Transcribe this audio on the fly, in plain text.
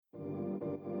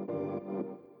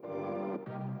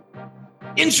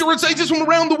Insurance agents from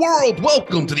around the world,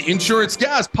 welcome to the Insurance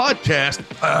Guys podcast,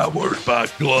 powered by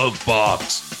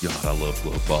Glovebox. God, I love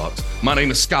Glovebox. My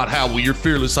name is Scott Howell, your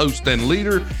fearless host and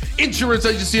leader, insurance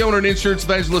agency owner and insurance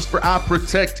evangelist for I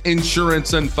Protect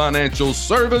Insurance and Financial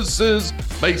Services,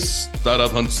 based out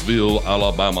of Huntsville,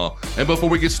 Alabama. And before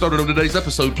we get started on today's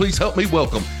episode, please help me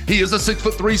welcome. He is a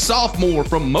 6'3" sophomore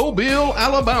from Mobile,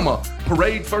 Alabama.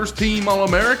 Parade first team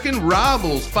All-American,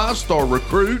 Rivals 5-star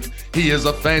recruit. He is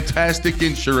a fantastic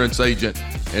insurance agent.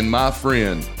 And my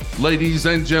friend, ladies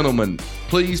and gentlemen,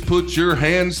 please put your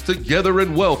hands together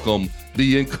and welcome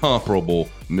the incomparable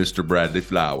Mr. Bradley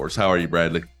Flowers. How are you,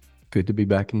 Bradley? Good to be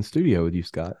back in the studio with you,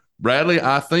 Scott. Bradley,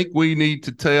 I think we need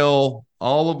to tell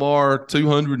all of our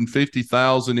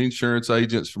 250,000 insurance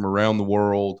agents from around the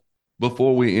world,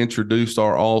 before we introduce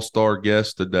our all-star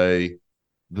guest today,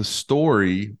 the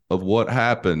story of what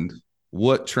happened,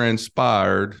 what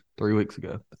transpired 3 weeks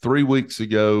ago. 3 weeks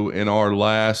ago in our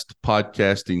last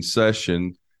podcasting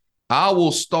session. I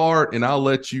will start and I'll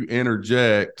let you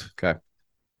interject. Okay.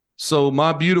 So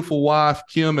my beautiful wife,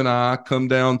 Kim, and I come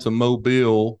down to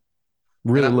Mobile.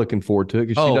 Really looking forward to it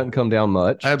because she doesn't come down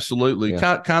much. Absolutely.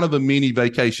 Yeah. Kind of a mini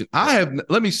vacation.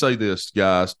 Let me say this,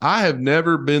 guys. I have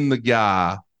never been the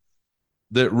guy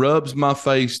that rubs my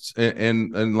face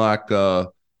and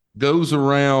goes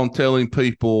around telling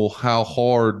people how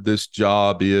hard this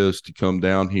job is to come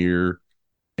down here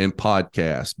and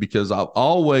podcast, because I've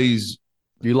always...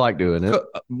 You like doing it.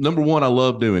 Number one, I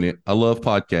love doing it. I love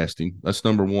podcasting. That's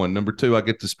number one. Number two, I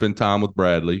get to spend time with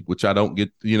Bradley, which I don't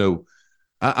get,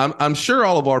 I'm sure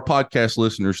all of our podcast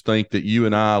listeners think that you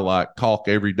and I talk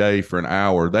every day for an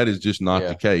hour. That is just not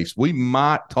the case. We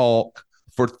might talk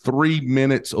for 3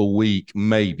 minutes a week,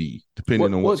 maybe,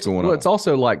 depending on what's going on. Well, it's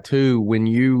also too, when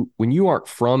you aren't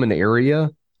from an area,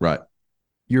 right?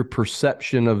 Your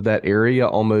perception of that area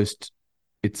almost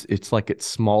it's like it's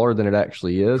smaller than it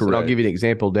actually is. Correct. And I'll give you an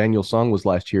example. Daniel Sung was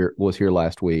here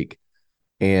last week,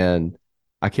 and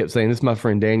I kept saying, "This is my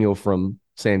friend Daniel from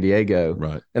San Diego,"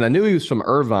 right? And I knew he was from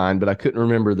Irvine, but I couldn't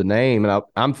remember the name. And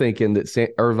I'm thinking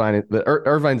that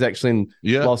Irvine's actually in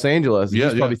Los Angeles.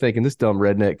 He's probably thinking, this dumb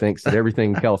redneck thinks that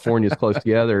everything in California is close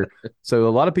together. So a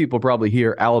lot of people probably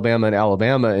hear Alabama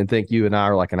and think you and I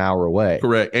are like an hour away.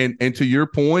 Correct. And to your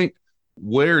point,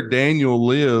 where Daniel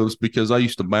lives, because I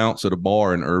used to bounce at a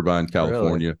bar in Irvine,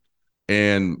 California. Really?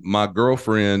 And my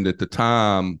girlfriend at the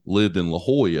time lived in La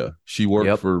Jolla. She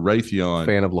worked for Raytheon.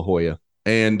 Fan of La Jolla.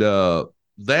 And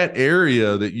that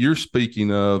area that you're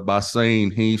speaking of, by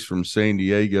saying he's from San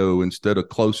Diego instead of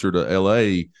closer to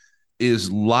LA,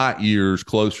 is light years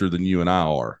closer than you and I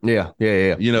are. Yeah.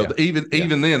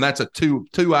 Even then, that's a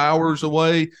two hours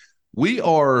away. We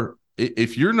are,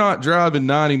 if you're not driving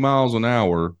 90 miles an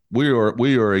hour, we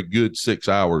are a good 6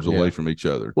 hours away from each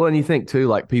other. Well, and you think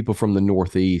too, people from the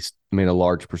Northeast, a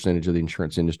large percentage of the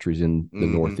insurance industry is in the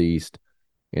Northeast.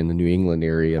 In the New England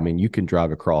area, you can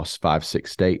drive across 5-6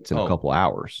 states in a couple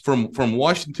hours. From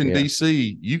Washington,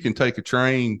 D.C., you can take a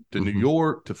train to New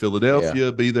York, to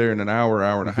Philadelphia, be there in an hour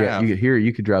and a half.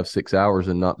 You could drive 6 hours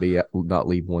and not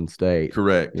leave one state.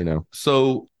 Correct.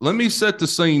 So let me set the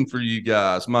scene for you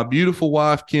guys. My beautiful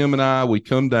wife, Kim, and I, we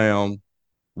come down.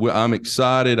 I'm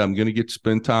excited. I'm going to get to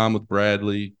spend time with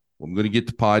Bradley. I'm going to get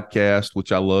to podcast,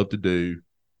 which I love to do.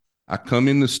 I come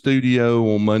in the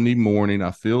studio on Monday morning.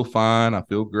 I feel fine. I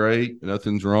feel great.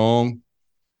 Nothing's wrong.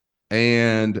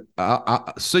 And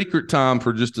I secret time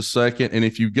for just a second. And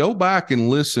if you go back and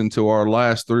listen to our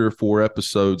last 3 or 4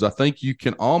 episodes, I think you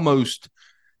can almost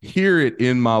hear it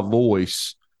in my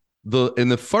voice.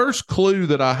 The first clue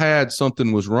that I had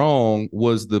something was wrong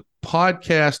was the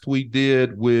podcast we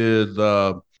did with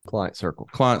Client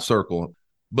Circle.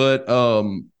 But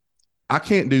I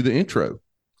can't do the intro.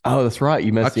 Oh, that's right.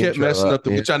 You messed the intro up. I kept messing up,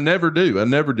 which I never do. I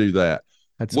never do that.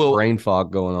 That's brain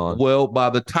fog going on. Well, by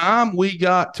the time we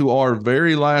got to our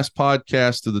very last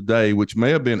podcast of the day, which may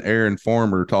have been Aaron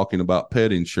Farmer talking about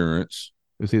pet insurance.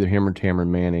 It was either him or Tamron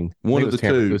Manning. One of the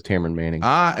two. It was Tamron Manning.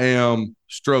 I am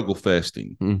struggle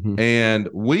festing. And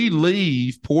we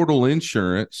leave Portal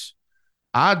Insurance.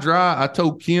 I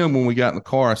told Kim when we got in the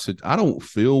car, I said, I don't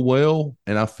feel well,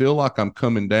 and I feel like I'm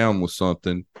coming down with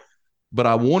something. But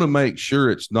I want to make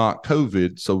sure it's not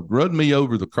COVID. So run me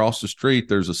over across the street.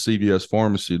 There's a CVS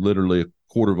pharmacy literally a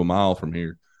quarter of a mile from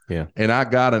here. Yeah. And I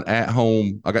got an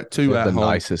at-home. I got two at-home. The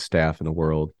nicest staff in the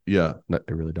world. Yeah. No,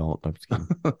 they really don't. I'm just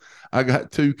kidding. I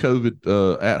got 2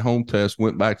 COVID at-home tests,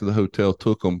 went back to the hotel,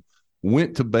 took them,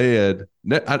 went to bed.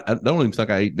 I don't even think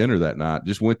I ate dinner that night.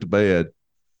 Just went to bed.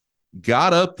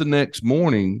 Got up the next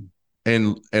morning,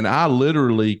 and I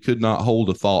literally could not hold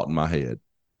a thought in my head.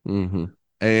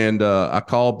 And I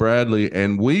called Bradley,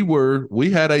 and we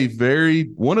had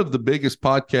one of the biggest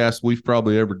podcasts we've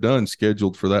probably ever done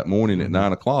scheduled for that morning at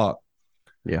 9:00.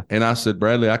 Yeah. And I said,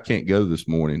 Bradley, I can't go this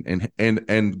morning.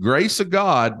 And grace of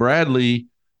God, Bradley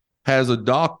has a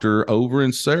doctor over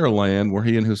in Saraland where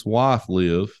he and his wife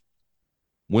live.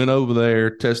 Went over there,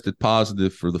 tested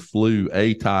positive for the flu,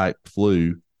 A-type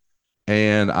flu.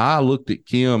 And I looked at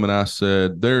Kim and I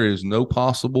said, there is no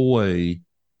possible way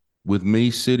with me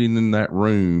sitting in that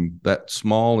room, that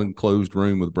small enclosed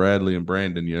room with Bradley and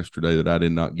Brandon yesterday, that I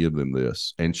did not give them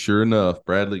this. And sure enough,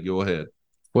 Bradley, go ahead.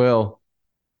 Well,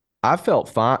 I felt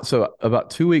fine. So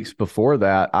about 2 weeks before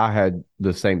that, I had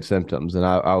the same symptoms, and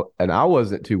I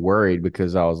wasn't too worried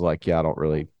because I was like, yeah, I don't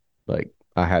really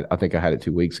I think I had it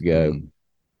 2 weeks ago.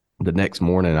 The next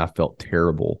morning I felt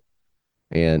terrible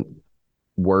and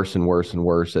worse and worse and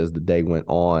worse as the day went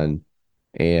on,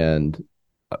 and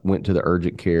went to the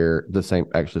urgent care.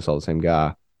 Actually saw the same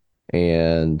guy,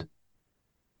 and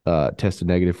tested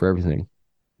negative for everything.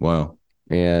 Wow.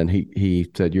 And he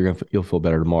said, you'll feel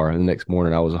better tomorrow. And the next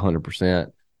morning I was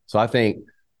 100%. So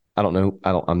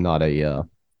I'm not a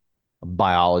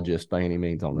biologist by any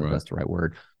means. I don't know if that's the right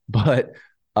word, but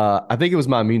I think it was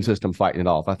my immune system fighting it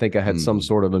off. I think I had some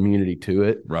sort of immunity to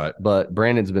it. Right. But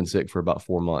Brandon's been sick for about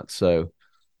 4 months. So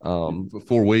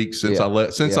 4 weeks since I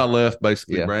left. I left,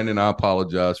 basically, Brandon, I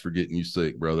apologize for getting you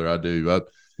sick, brother. I do.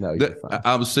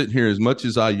 I was sitting here, as much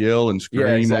as I yell and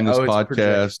scream on this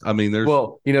podcast. I mean, the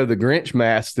Grinch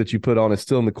mask that you put on is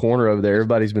still in the corner over there.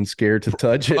 Everybody's been scared to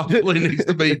touch it.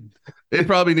 It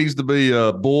probably needs to be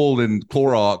boiled in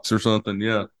Clorox or something.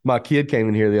 Yeah. My kid came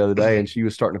in here the other day and she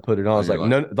was starting to put it on. I was like,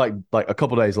 no, like a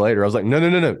couple days later, I was like, no,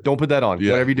 don't put that on.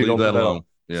 Yeah, whatever you do, don't put that on.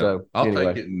 Yeah. So I'll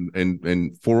take it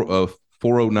and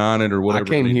 409 it or whatever. I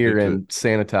came here and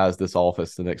sanitized this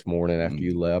office the next morning after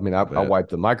you left. I mean, I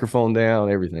wiped the microphone down,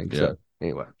 everything. Yeah. So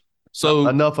anyway,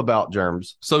 enough about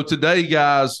germs. So today,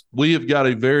 guys, we have got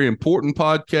a very important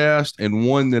podcast, and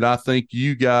one that I think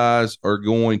you guys are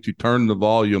going to turn the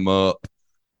volume up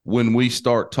when we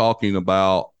start talking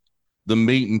about the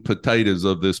meat and potatoes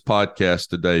of this podcast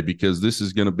today, because this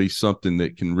is going to be something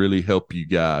that can really help you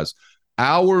guys.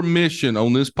 Our mission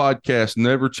on this podcast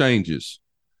never changes.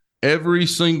 Every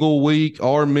single week,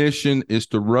 our mission is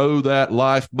to row that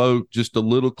lifeboat just a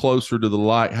little closer to the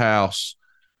lighthouse,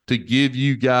 to give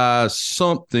you guys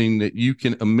something that you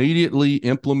can immediately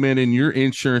implement in your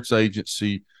insurance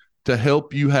agency to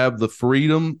help you have the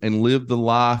freedom and live the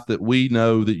life that we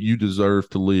know that you deserve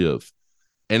to live.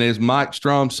 And as Mike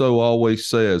Stromso always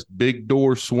says, big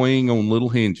doors swing on little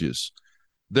hinges.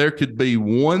 There could be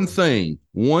one thing,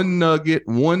 one nugget,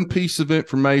 one piece of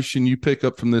information you pick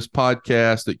up from this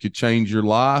podcast that could change your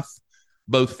life,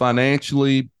 both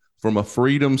financially, from a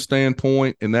freedom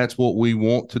standpoint, and that's what we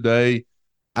want today.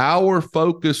 Our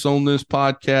focus on this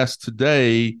podcast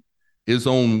today is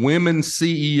on women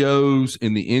CEOs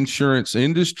in the insurance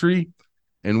industry,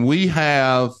 and we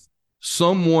have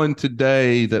someone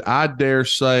today that I dare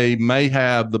say may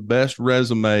have the best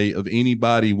resume of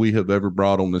anybody we have ever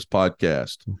brought on this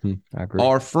podcast. I agree.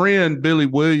 Our friend Billy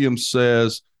Williams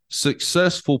says,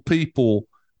 successful people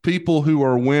who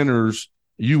are winners,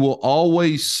 you will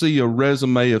always see a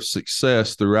resume of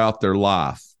success throughout their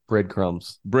life.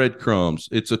 Breadcrumbs.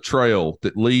 It's a trail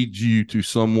that leads you to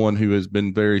someone who has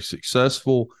been very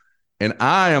successful. And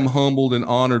I am humbled and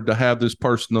honored to have this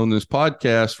person on this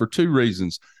podcast for two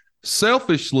reasons.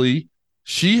 Selfishly,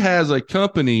 she has a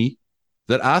company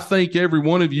that I think every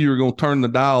one of you are going to turn the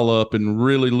dial up and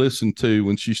really listen to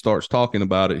when she starts talking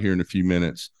about it here in a few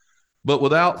minutes. But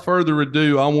without further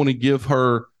ado, I want to give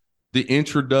her the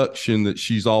introduction that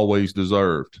she's always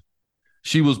deserved.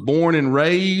 She was born and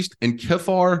raised in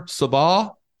Kfar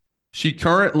Saba. She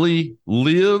currently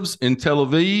lives in Tel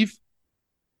Aviv.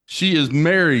 She is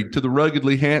married to the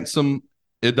ruggedly handsome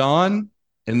Idan,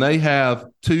 and they have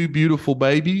two beautiful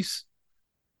babies,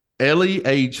 Ellie,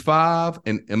 age 5,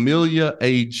 and Amelia,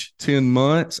 age 10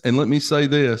 months. And let me say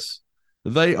this,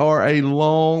 they are a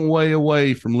long way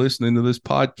away from listening to this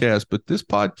podcast, but this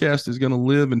podcast is going to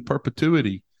live in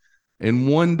perpetuity. And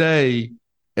one day,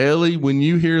 Ellie, when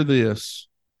you hear this,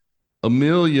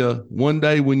 Amelia, one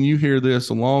day when you hear this,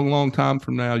 a long, long time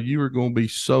from now, you are going to be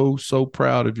so, so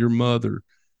proud of your mother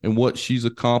and what she's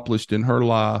accomplished in her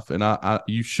life. And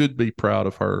you should be proud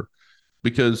of her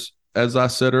because, as I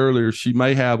said earlier, she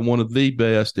may have one of the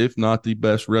best, if not the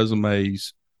best,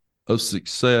 resumes of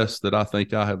success that I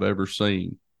think I have ever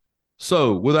seen.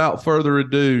 So without further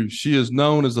ado, she is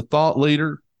known as a thought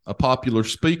leader, a popular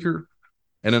speaker,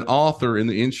 and an author in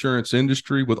the insurance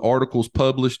industry with articles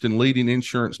published in leading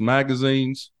insurance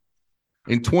magazines.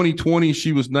 In 2020,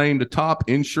 she was named a top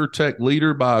InsurTech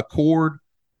leader by Accord,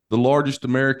 the largest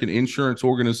American insurance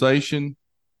organization.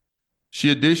 She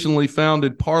additionally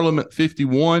founded Parliament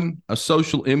 51, a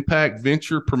social impact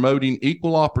venture promoting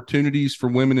equal opportunities for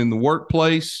women in the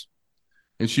workplace.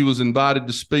 And she was invited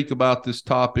to speak about this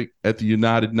topic at the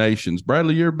United Nations.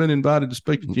 Bradley, you ever been invited to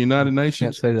speak at the United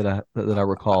Nations? Can't say that I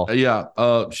recall.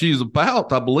 She's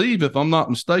about, I believe, if I'm not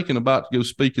mistaken, about to go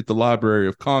speak at the Library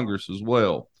of Congress as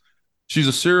well. She's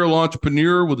a serial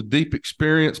entrepreneur with a deep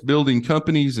experience building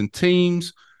companies and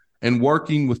teams and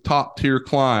working with top-tier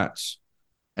clients.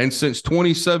 And since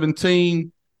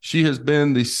 2017, she has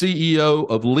been the CEO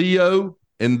of Leo,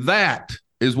 and that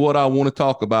is what I want to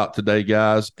talk about today,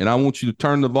 guys. And I want you to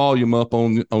turn the volume up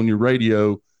on your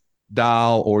radio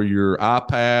dial or your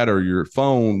iPad or your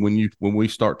phone when we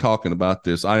start talking about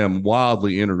this. I am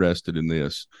wildly interested in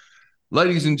this.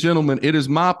 Ladies and gentlemen, it is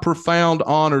my profound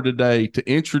honor today to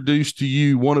introduce to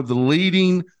you one of the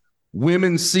leading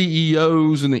women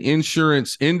CEOs in the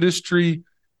insurance industry,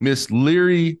 Miss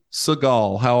Leary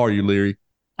Segal. How are you, Leary?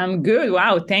 I'm good.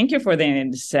 Wow. Thank you for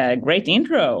this great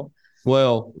intro.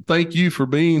 Well, thank you for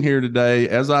being here today.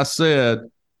 As I said,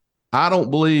 I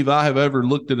don't believe I have ever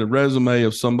looked at a resume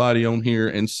of somebody on here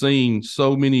and seen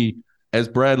so many, as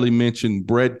Bradley mentioned,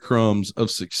 breadcrumbs of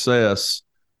success.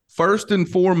 First and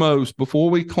foremost,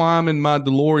 before we climb in my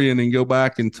DeLorean and go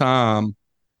back in time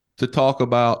to talk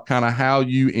about kind of how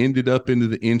you ended up into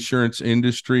the insurance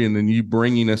industry and then you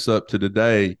bringing us up to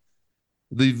today,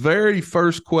 the very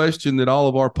first question that all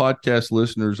of our podcast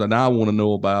listeners and I want to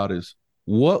know about is,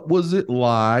 what was it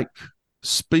like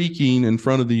speaking in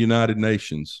front of the United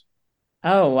Nations?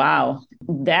 Oh, wow.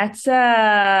 That's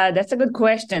a good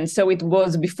question. So it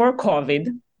was before COVID.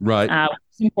 Right.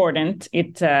 It's important.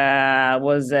 It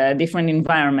was a different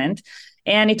environment.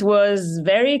 And it was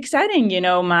very exciting. You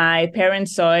know, my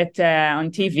parents saw it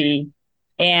on TV.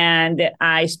 And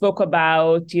I spoke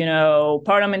about, you know,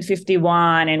 Parliament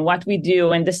 51 and what we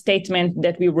do and the statement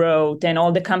that we wrote and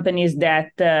all the companies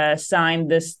that signed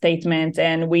the statement.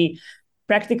 And we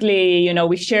practically, you know,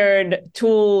 we shared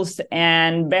tools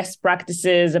and best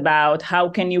practices about how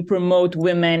can you promote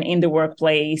women in the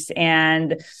workplace.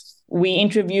 And we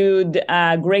interviewed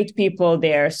great people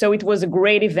there. So it was a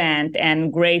great event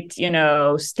and great, you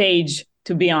know, stage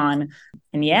to be on.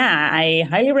 And yeah, I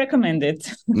highly recommend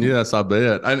it. Yes, I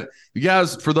bet. And you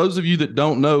guys, for those of you that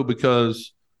don't know,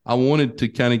 because I wanted to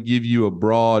kind of give you a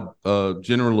broad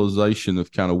generalization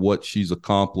of kind of what she's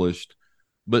accomplished.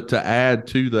 But to add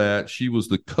to that, she was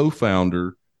the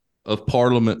co-founder of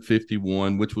Parliament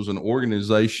 51, which was an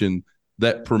organization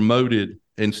that promoted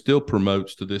and still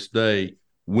promotes to this day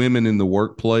women in the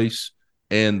workplace.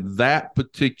 And that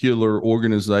particular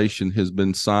organization has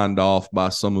been signed off by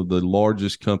some of the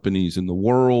largest companies in the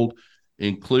world,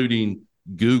 including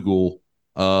Google,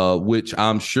 which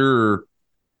I'm sure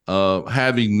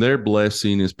having their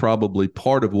blessing is probably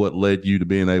part of what led you to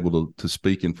being able to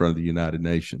speak in front of the United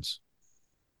Nations.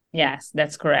 Yes,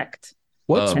 that's correct.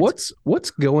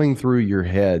 What's going through your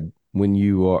head when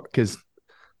you are, because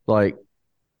like,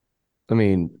 I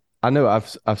mean, I know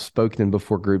I've spoken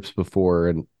before groups before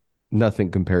and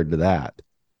nothing compared to that.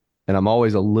 And I'm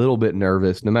always a little bit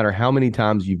nervous. No matter how many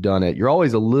times you've done it, you're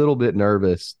always a little bit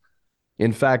nervous.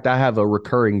 In fact, I have a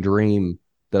recurring dream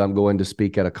that I'm going to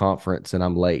speak at a conference and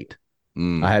I'm late.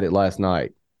 I had it last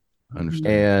night. I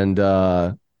understand.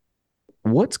 And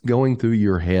what's going through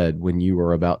your head when you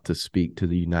are about to speak to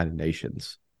the United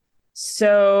Nations?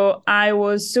 So I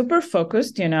was super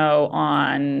focused, you know,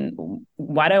 on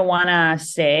what I want to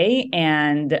say.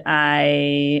 And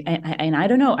I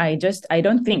don't know, I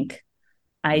don't think.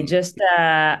 I just,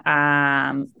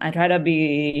 I try to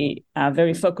be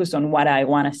very focused on what I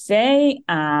want to say.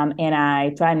 And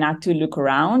I try not to look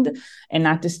around and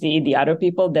not to see the other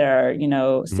people that are, you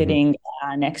know, sitting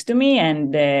next to me.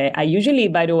 And I usually,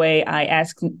 by the way, I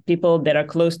ask people that are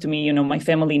close to me, you know, my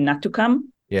family not to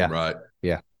come. Yeah. Right.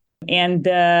 Yeah. And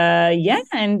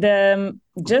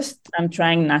just I'm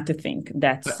trying not to think.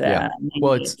 That's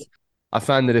well, I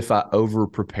find that if I over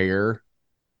prepare,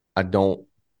 I don't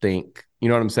think, you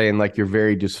know what I'm saying? Like you're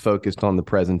very just focused on the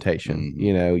presentation.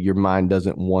 You know, your mind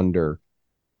doesn't wander.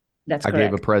 That's I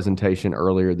correct. gave a presentation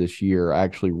earlier this year. I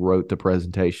actually wrote the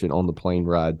presentation on the plane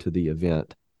ride to the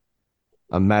event.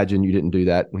 Imagine you didn't do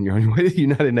that when you're on your way to the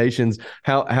United Nations.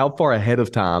 How far ahead of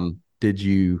time did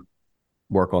you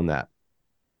work on that?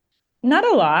 Not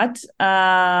a lot,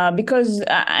 because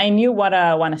I knew what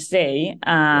I want to say.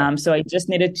 So I just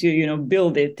needed to, you know,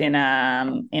 build it in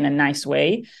a nice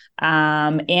way.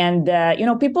 And you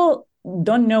know, people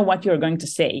don't know what you're going to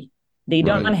say. They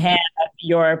don't have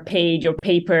your page or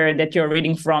paper that you're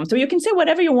reading from. So you can say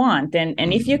whatever you want. And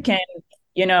if you can,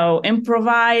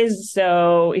 improvise,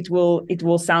 so it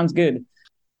will sound good.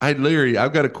 Hey, Larry,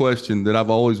 I've got a question that I've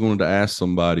always wanted to ask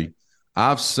somebody.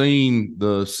 I've seen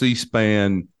the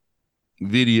C-SPAN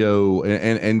video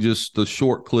and just the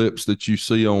short clips that you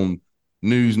see on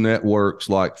news networks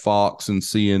like Fox and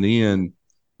CNN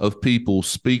of people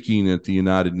speaking at the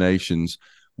United Nations.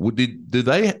 Do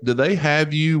they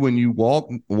have you when you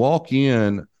walk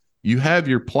in? You have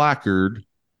your placard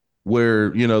where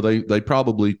they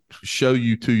probably show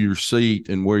you to your seat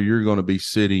and where you're going to be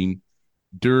sitting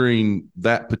during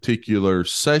that particular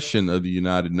session of the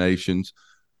United Nations.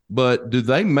 But do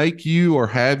they make you or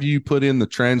have you put in the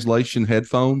translation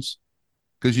headphones?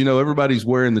 Because, everybody's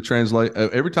wearing the translate.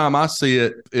 Every time I see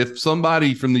it, if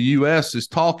somebody from the U.S. is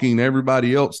talking,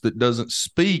 everybody else that doesn't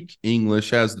speak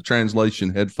English has the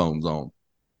translation headphones on.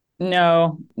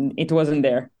 No, it wasn't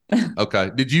there.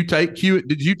 Okay. Did you take Q&A?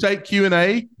 Did you take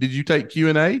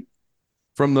Q&A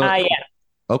from the? Yeah.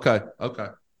 Okay.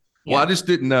 Yeah. Well, I just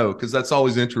didn't know, because that's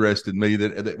always interested me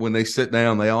that when they sit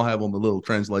down, they all have on the little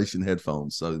translation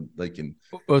headphones so they can.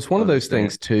 Well, it's one of those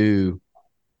things too,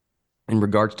 in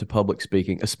regards to public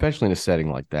speaking, especially in a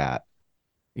setting like that.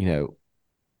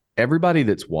 Everybody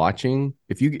that's watching,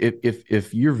 if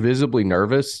you're visibly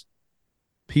nervous,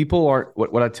 people aren't.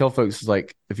 What I tell folks is,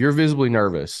 like, if you're visibly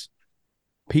nervous,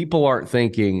 people aren't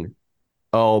thinking,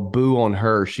 "Oh, boo on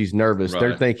her, she's nervous." Right.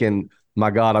 They're thinking, my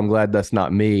God, I'm glad that's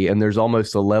not me. And there's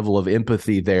almost a level of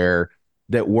empathy there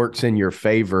that works in your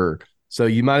favor. So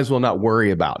you might as well not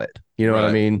worry about it. You know what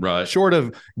I mean? Right. Short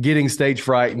of getting stage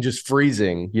fright and just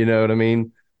freezing, you know what I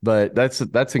mean? But that's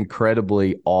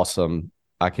incredibly awesome.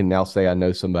 I can now say I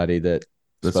know somebody that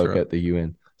spoke at the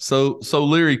UN. So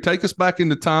Larry, take us back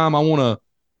into time.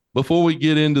 Before we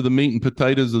get into the meat and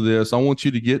potatoes of this, I want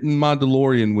you to get in my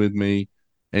DeLorean with me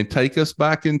and take us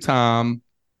back in time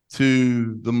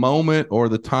to the moment or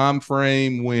the time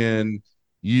frame when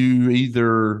you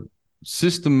either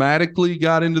systematically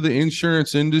got into the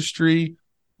insurance industry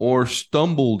or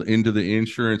stumbled into the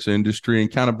insurance industry,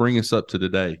 and kind of bring us up to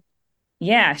today.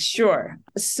 Yeah, sure.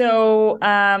 So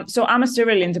I'm a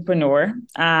serial entrepreneur.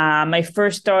 My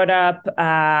first startup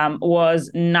was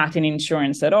not in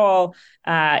insurance at all.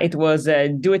 It was a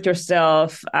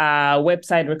do-it-yourself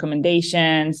website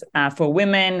recommendations for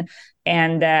women.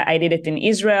 And I did it in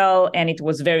Israel, and it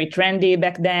was very trendy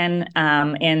back then.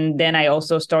 And then I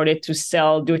also started to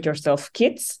sell do-it-yourself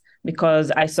kits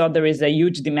because I saw there is a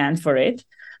huge demand for it.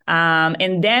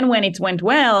 And then when it went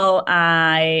well,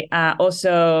 I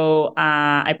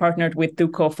partnered with two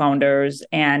co-founders,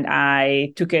 and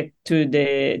I took it to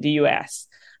the US.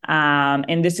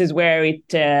 And this is where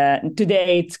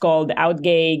today it's called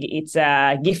Outgag. It's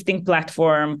a gifting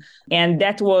platform. And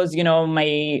that was,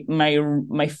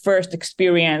 my first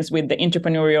experience with the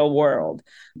entrepreneurial world.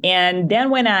 And then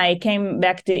when I came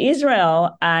back to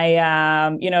Israel,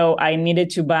 I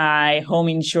needed to buy home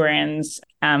insurance.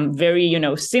 Very,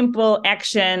 simple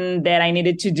action that I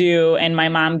needed to do. And my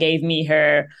mom gave me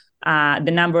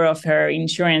the number of her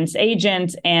insurance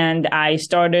agent, and I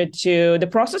started the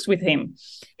process with him.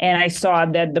 And I saw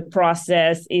that the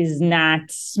process is not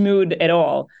smooth at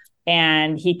all.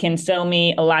 And he can sell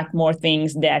me a lot more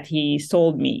things that he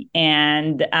sold me.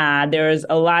 And there's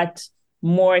a lot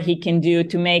more he can do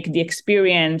to make the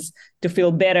experience to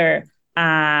feel better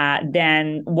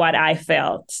than what I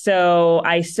felt. So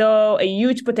I saw a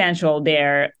huge potential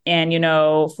there. And,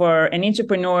 for an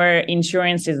entrepreneur,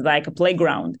 insurance is like a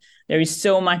playground. There is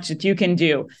so much that you can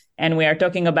do. And we are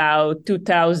talking about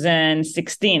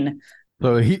 2016.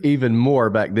 So even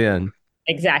more back then.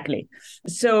 Exactly.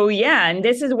 So, yeah, and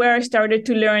this is where I started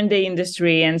to learn the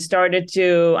industry and started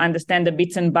to understand the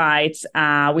bits and bytes.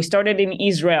 We started in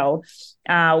Israel.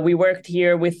 We worked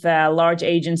here with large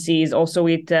agencies, also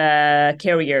with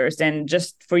carriers. And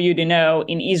just for you to know,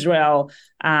 in Israel,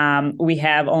 we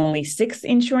have only 6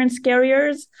 insurance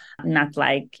carriers, not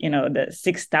like, the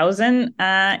 6,000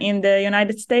 in the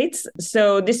United States.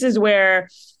 So this is where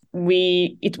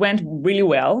it went really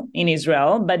well in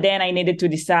Israel. But then I needed to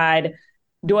decide,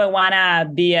 do I want to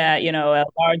be a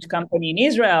large company in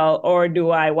Israel, or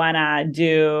do I want to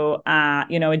do,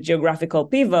 a geographical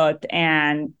pivot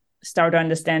and start to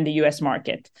understand the US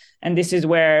market? And this is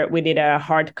where we did a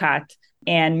hard cut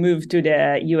and moved to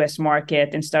the US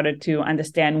market and started to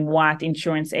understand what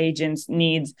insurance agents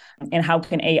needs and how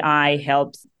can AI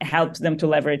helps them to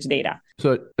leverage data.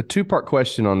 So a 2-part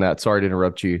question on that. Sorry to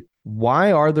interrupt you.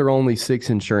 Why are there only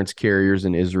 6 insurance carriers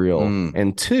in Israel?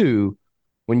 And 2,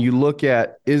 when you look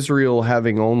at Israel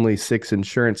having only 6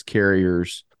 insurance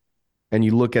carriers and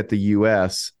you look at the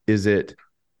US, is it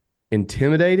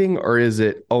intimidating, or is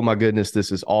it, oh my goodness,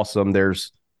 this is awesome,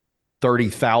 there's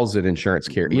 30,000 insurance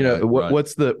carriers?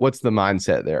 What's the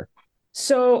mindset there?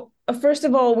 So first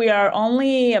of all, we are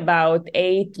only about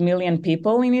 8 million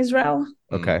people in Israel.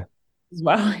 Okay.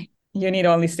 Well, you need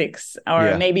only 6,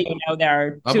 or maybe there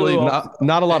are 2. I believe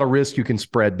not a lot of risk you can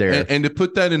spread there. And to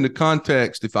put that into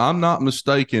context, if I'm not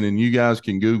mistaken, and you guys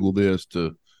can Google this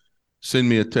to send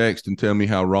me a text and tell me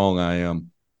how wrong I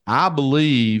am, I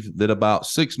believe that about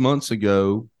 6 months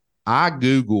ago, I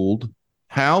Googled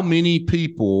how many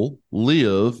people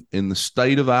live in the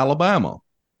state of Alabama.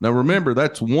 Now, remember,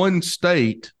 that's one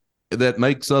state that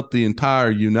makes up the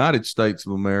entire United States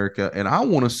of America. And I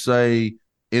want to say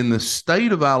in the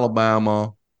state of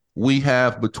Alabama, we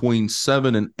have between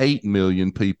 7 and 8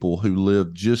 million people who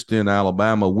live just in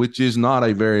Alabama, which is not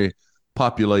a very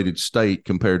populated state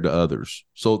compared to others.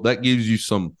 So that gives you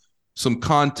some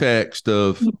context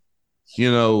of,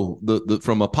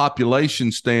 from a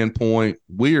population standpoint,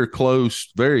 we are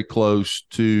very close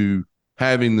to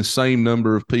having the same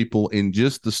number of people in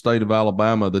just the state of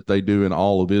Alabama that they do in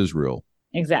all of Israel.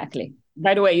 Exactly.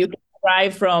 By the way, you can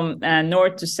drive from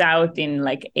north to south in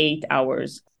like 8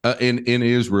 hours. In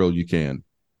Israel, you can.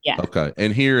 Yeah. Okay.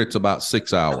 And here it's about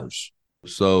 6 hours.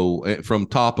 So from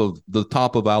the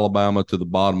top of Alabama to the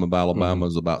bottom of Alabama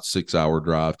is about 6 hour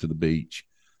drive to the beach.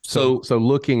 So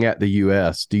looking at the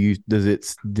U.S., did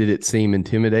it seem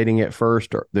intimidating at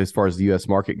first, or as far as the U.S.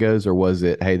 market goes, or was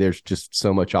it, hey, there's just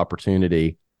so much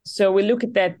opportunity? So we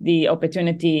looked at the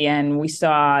opportunity and we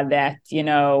saw that,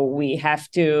 we have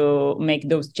to make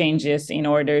those changes in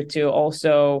order to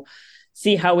also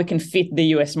see how we can fit the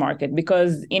U.S. market.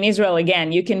 Because in Israel,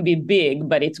 again, you can be big,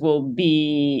 but it will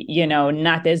be,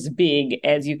 not as big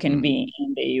as you can be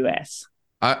in the U.S.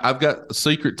 I've got a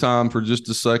secret time for just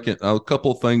a second. A couple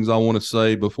of things I want to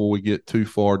say before we get too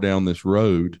far down this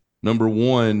road. Number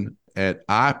one, at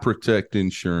iProtect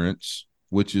Insurance,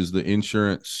 which is the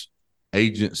insurance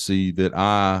agency that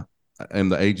I am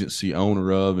the agency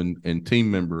owner of and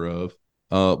team member of,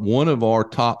 one of our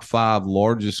top 5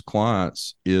 largest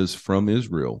clients is from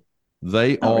Israel.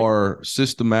 They are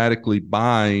systematically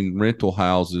buying rental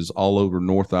houses all over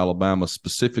North Alabama,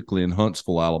 specifically in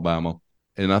Huntsville, Alabama.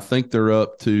 And I think they're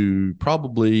up to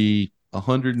probably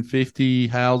 150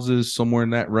 houses, somewhere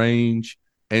in that range.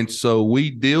 And so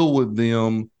we deal with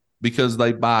them because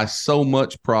they buy so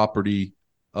much property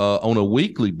on a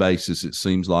weekly basis. It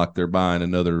seems like they're buying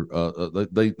another.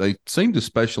 They seem to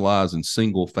specialize in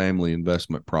single family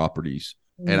investment properties.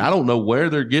 And I don't know where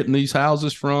they're getting these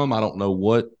houses from. I don't know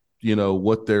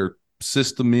what their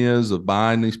system is of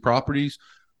buying these properties.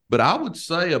 But I would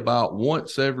say about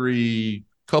once every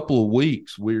couple of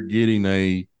weeks, we're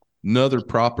getting another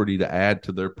property to add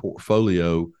to their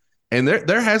portfolio. And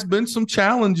there has been some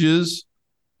challenges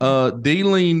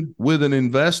dealing with an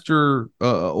investor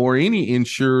or any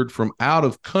insured from out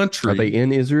of country. Are they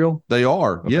in Israel? They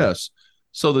are, okay. Yes.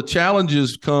 So the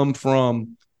challenges come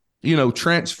from,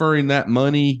 transferring that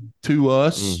money to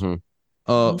us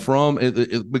from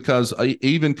it, because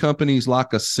even companies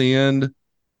like Ascend,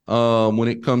 when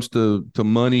it comes to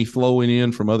money flowing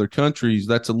in from other countries,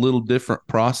 that's a little different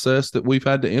process that we've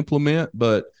had to implement.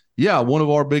 But yeah, one of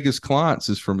our biggest clients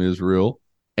is from Israel.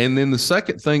 And then the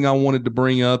second thing I wanted to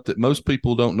bring up that most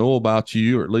people don't know about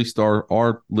you, or at least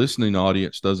our listening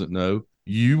audience doesn't know,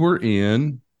 you were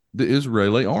in the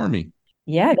Israeli army.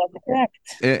 Yeah, that's correct.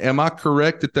 Am I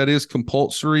correct that is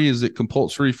compulsory? Is it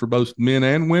compulsory for both men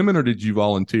and women, or did you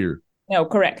volunteer? No,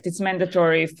 correct. It's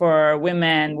mandatory for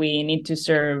women. We need to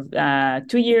serve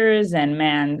 2 years, and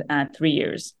men 3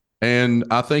 years. And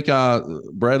I think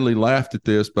Bradley laughed at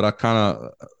this, but I kind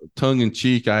of tongue in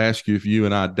cheek, I asked you if you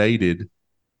and I dated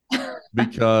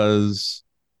because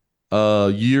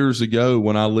years ago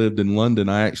when I lived in London,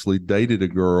 I actually dated a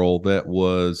girl that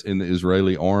was in the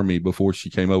Israeli army before she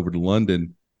came over to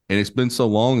London. And it's been so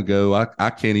long ago, I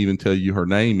can't even tell you her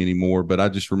name anymore, but I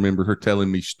just remember her telling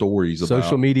me stories about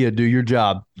social media. Do your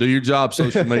job. Do your job,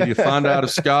 social media. Find out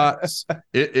if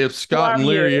Scott and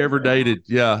Leary ever dated.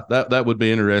 Yeah, that would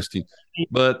be interesting.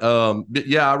 But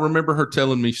yeah, I remember her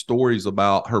telling me stories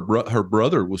about her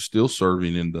brother was still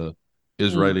serving in the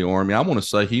Israeli army. I want to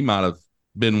say he might have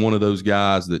been one of those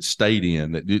guys that stayed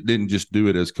in, that didn't just do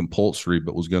it as compulsory,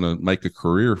 but was going to make a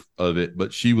career of it.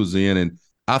 But she was in, and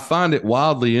I find it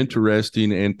wildly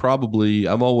interesting, and probably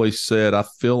I've always said I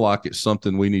feel like it's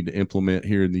something we need to implement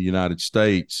here in the United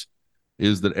States,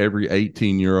 is that every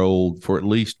 18-year-old for at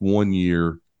least 1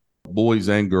 year, boys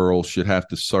and girls should have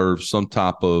to serve some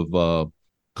type of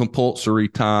compulsory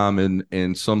time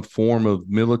in some form of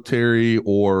military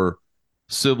or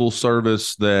civil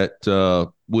service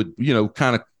that would,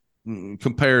 kind of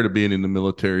compared to being in the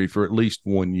military for at least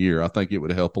 1 year. I think it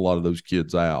would help a lot of those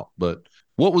kids out. But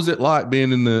what was it like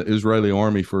being in the Israeli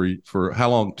army for how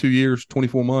long? 2 years,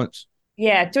 24 months?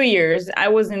 Yeah, 2 years. I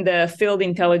was in the field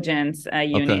intelligence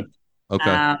unit. Okay.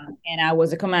 And I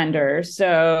was a commander.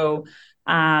 So,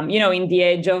 in the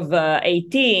age of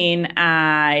 18,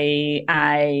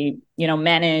 I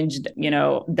managed,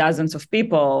 dozens of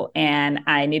people, and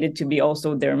I needed to be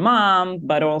also their mom,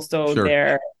 but also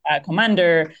their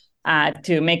commander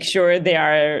to make sure they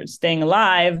are staying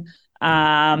alive.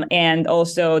 And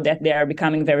also that they are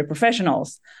becoming very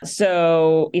professionals.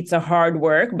 So it's a hard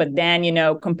work, but then,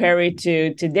 compare it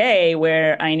to today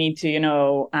where I need to,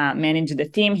 manage the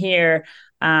team here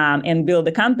and build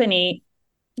a company.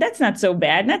 That's not so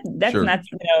bad. That's not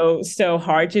so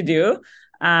hard to do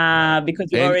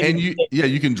because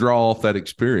you can draw off that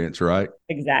experience, right?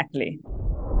 Exactly.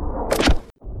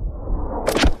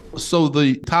 So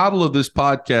the title of this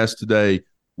podcast today,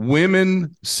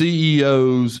 Women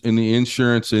CEOs in the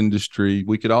Insurance Industry.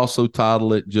 We could also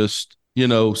title it just,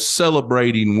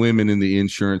 celebrating women in the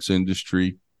insurance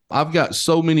industry. I've got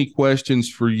so many questions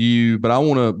for you, but I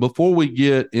want to, before we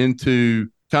get into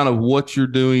kind of what you're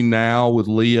doing now with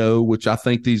Leo, which I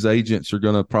think these agents are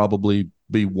going to probably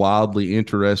be wildly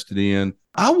interested in,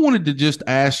 I wanted to just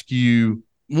ask you,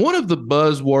 one of the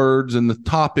buzzwords and the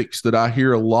topics that I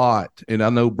hear a lot, and I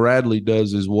know Bradley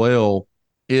does as well,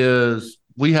 is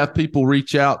we have people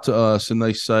reach out to us and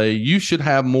they say, you should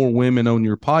have more women on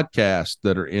your podcast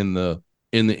that are in the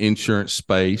insurance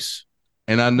space.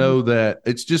 And I know that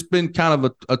it's just been kind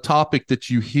of a topic that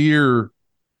you hear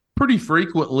pretty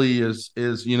frequently is,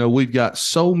 we've got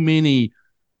so many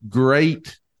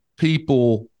great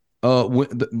people,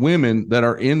 women that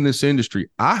are in this industry.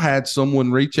 I had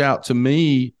someone reach out to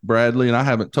me, Bradley, and I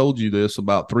haven't told you this,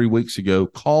 about 3 weeks ago,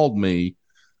 called me.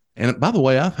 And by the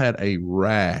way, I've had a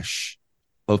rash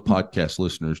of podcast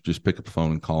listeners just pick up the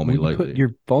phone and call me lately. Put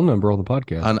your phone number on the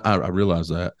podcast. I realize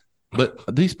that. But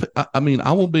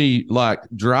I will be like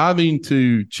driving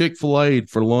to Chick-fil-A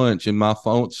for lunch and my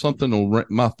phone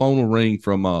will ring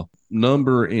from a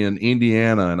number in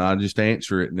Indiana and I just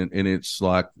answer it. And it's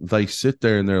like, they sit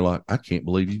there and they're like, I can't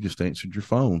believe you just answered your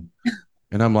phone.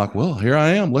 And I'm like, well, here I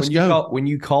am. Let's go. When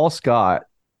you call Scott,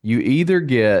 you either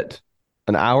get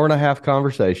an hour and a half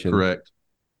conversation. Correct.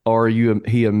 Or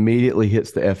he immediately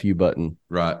hits the FU button.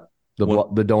 Right.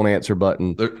 The don't answer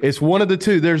button. It's one of the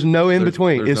two. There's no in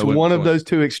between. It's one of those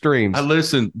two extremes.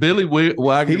 Listen, Billy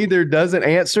Wagner. He either doesn't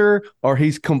answer or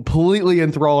he's completely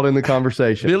enthralled in the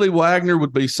conversation. Billy Wagner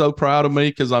would be so proud of me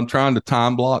because I'm trying to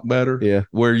time block better. Yeah.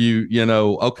 Where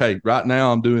okay, right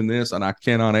now I'm doing this and I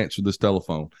cannot answer this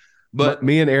telephone. But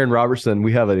me and Aaron Robertson,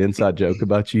 we have an inside joke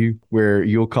about you where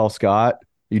you'll call Scott.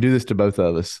 You do this to both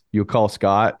of us. You'll call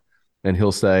Scott and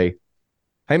he'll say,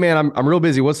 hey man, I'm real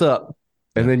busy. What's up?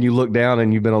 And then you look down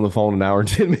and you've been on the phone an hour and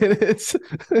 10 minutes.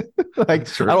 I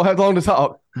don't have long to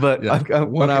talk, but yeah,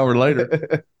 1 hour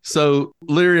later. So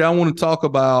Leary, I want to talk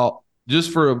about,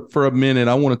 just for a minute,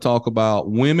 I want to talk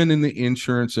about women in the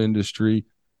insurance industry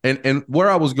and where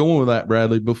I was going with that,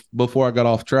 Bradley, before I got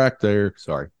off track there.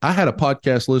 Sorry. I had a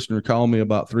podcast listener call me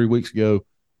about 3 weeks ago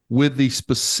with the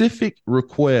specific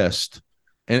request.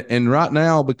 And right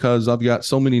now, because I've got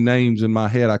so many names in my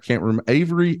head, I can't remember.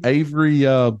 Avery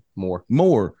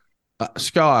Moore.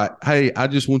 Scott, hey, I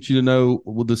just want you to know,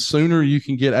 well, the sooner you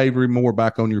can get Avery Moore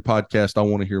back on your podcast, I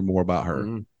want to hear more about her.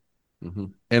 Mm-hmm. Mm-hmm.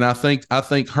 And I think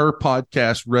her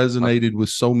podcast resonated with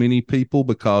so many people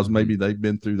because maybe they've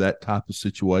been through that type of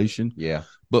situation. Yeah.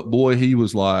 But boy, he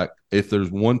was like, if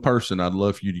there's one person I'd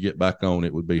love for you to get back on,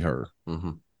 it would be her.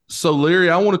 Mm-hmm. So, Larry,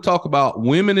 I want to talk about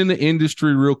women in the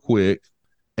industry real quick.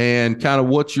 And kind of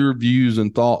what your views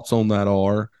and thoughts on that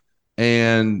are.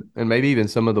 And maybe even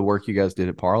some of the work you guys did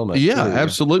at Parliament. Yeah,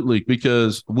 absolutely.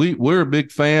 Because we're a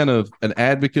big fan of an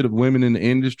advocate of women in the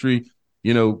industry.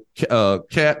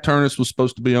 Kat Turnus was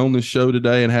supposed to be on this show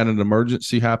today and had an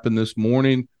emergency happen this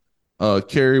morning.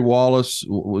 Carrie Wallace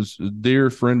was a dear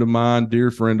friend of mine,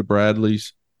 dear friend of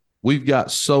Bradley's. We've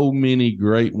got so many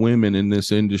great women in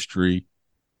this industry.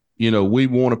 We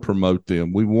want to promote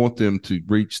them. We want them to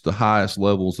reach the highest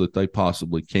levels that they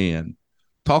possibly can.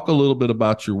 Talk a little bit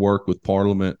about your work with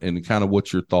Parliament and kind of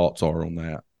what your thoughts are on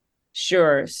that.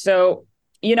 Sure. So,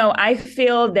 I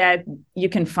feel that you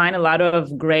can find a lot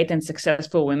of great and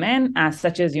successful women,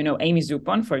 such as, Amy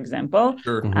Zupon, for example,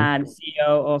 sure. The CEO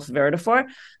of Vertafore.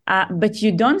 But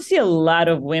you don't see a lot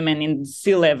of women in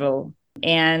C-level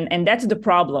And that's the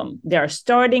problem. They are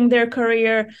starting their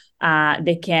career.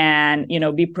 They can,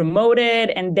 be promoted,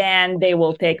 and then they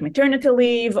will take maternity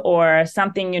leave or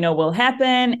something, will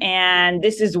happen. And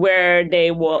this is where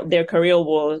their career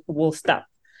will stop.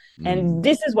 And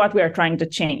this is what we are trying to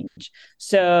change.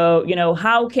 So,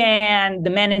 how can the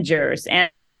managers and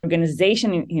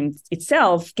organization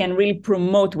itself can really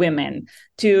promote women,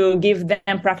 to give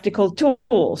them practical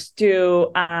tools,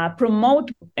 to promote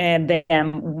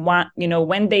them,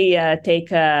 when they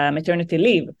take maternity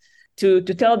leave, to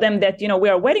tell them that, we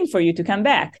are waiting for you to come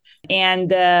back. And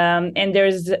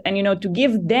to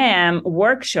give them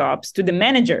workshops to the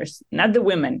managers, not the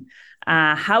women,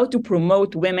 how to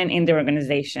promote women in their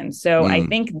organization. So I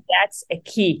think that's a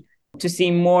key to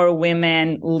see more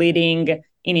women leading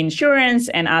in insurance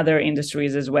and other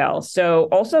industries as well. So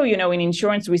also, in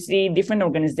insurance, we see different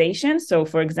organizations. So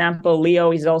for example,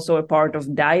 Leo is also a part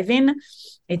of Dive-In.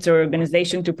 It's an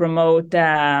organization to promote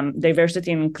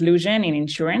diversity and inclusion in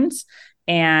insurance.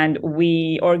 And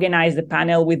we organized a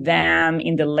panel with them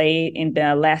in the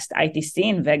last ITC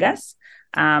in Vegas.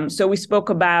 So we spoke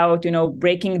about,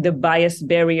 breaking the bias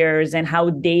barriers and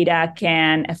how data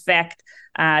can affect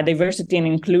diversity and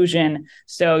inclusion.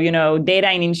 So, data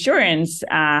in insurance,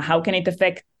 how can it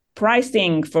affect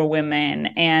pricing for women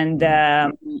and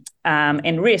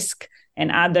risk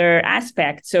and other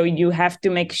aspects? So you have to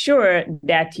make sure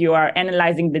that you are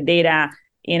analyzing the data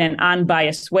in an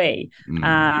unbiased way.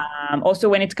 Also,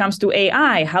 when it comes to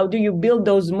AI, how do you build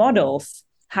those models?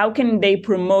 How can they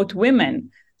promote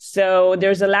women? So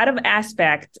there's a lot of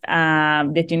aspects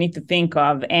that you need to think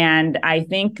of. And I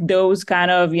think those kind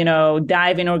of,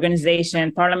 Dive-In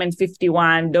organization, Parliament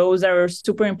 51, those are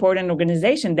super important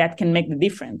organizations that can make the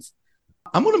difference.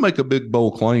 I'm going to make a big,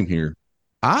 bold claim here.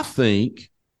 I think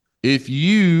if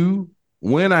you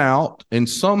went out and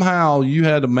somehow you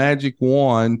had a magic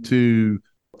wand to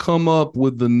come up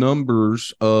with the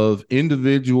numbers of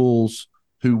individuals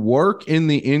who work in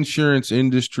the insurance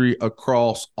industry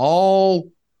across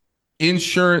all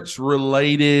insurance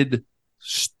related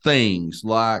things,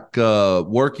 like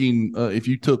working, if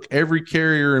you took every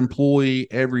carrier employee,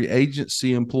 every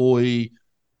agency employee,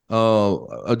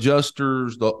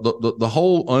 adjusters, the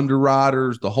whole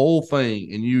underwriters, the whole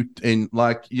thing, and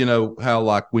how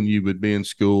like when you would be in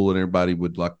school and everybody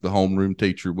would, like, the homeroom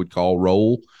teacher would call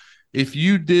roll. If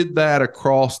you did that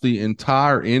across the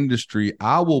entire industry,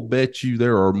 I will bet you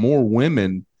there are more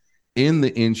women in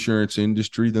the insurance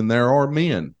industry than there are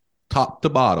men, top to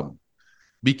bottom,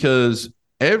 because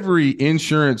every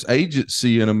insurance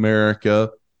agency in America,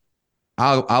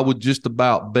 I would just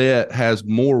about bet, has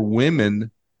more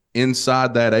women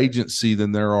inside that agency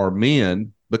than there are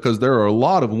men, because there are a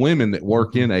lot of women that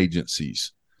work in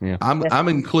agencies. Yeah. I'm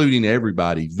including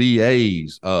everybody: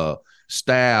 VAs,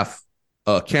 staff,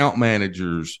 account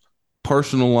managers,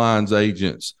 personal lines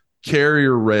agents,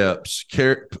 carrier reps,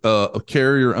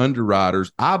 carrier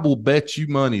underwriters. I will bet you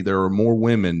money there are more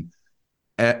women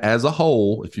as a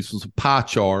whole. If this was a pie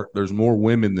chart, there's more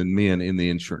women than men in the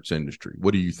insurance industry.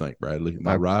 What do you think, Bradley? Am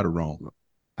I right or wrong?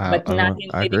 But not in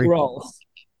leading roles.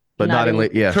 But not in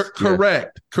yes.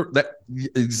 Correct.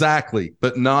 Exactly.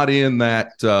 But not in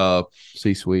that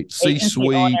C-suite.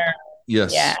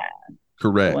 Yes. Yeah.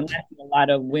 Correct. Well, a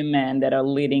lot of women that are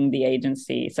leading the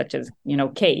agency, such as,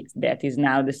 Kate, that is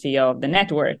now the CEO of the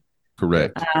network.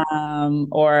 Correct.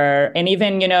 And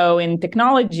even, in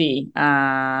technology,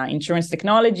 insurance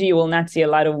technology, you will not see a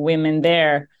lot of women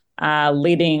there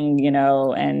leading,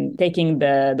 and taking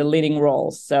the leading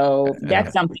roles. So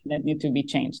that's something that needs to be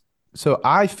changed. So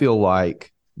I feel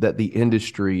like that the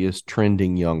industry is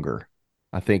trending younger.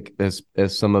 I think as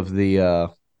some of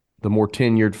the more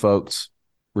tenured folks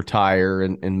retire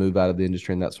and move out of the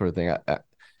industry and that sort of thing,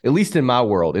 at least in my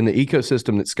world, in the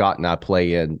ecosystem that Scott and I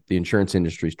play in, the insurance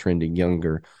industry is trending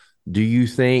younger. Do you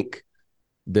think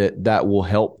that will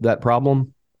help that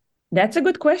problem? That's a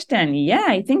good question. Yeah,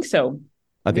 I think so.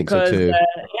 I think so too.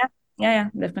 Yeah,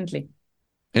 definitely.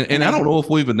 And I don't know if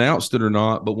we've announced it or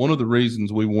not, but one of the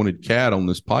reasons we wanted Kat on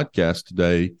this podcast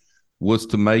today was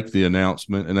to make the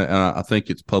announcement. And I think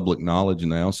it's public knowledge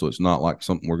now, so it's not like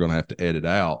something we're going to have to edit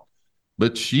out.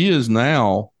 But she is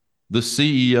now the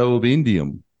CEO of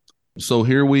Indium. So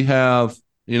here we have,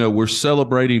 we're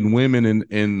celebrating women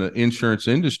in the insurance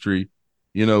industry.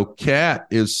 Kat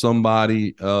is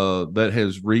somebody that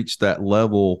has reached that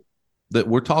level that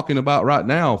we're talking about right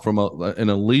now from in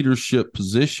a leadership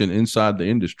position inside the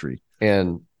industry.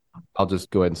 And I'll just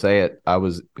go ahead and say it. I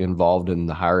was involved in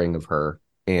the hiring of her,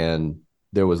 and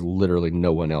there was literally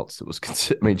no one else that was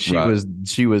considered. I mean,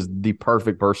 she was the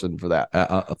perfect person for that.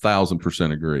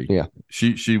 1,000% agree. Yeah.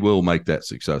 She will make that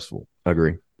successful.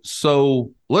 Agree.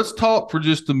 So let's talk for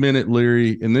just a minute,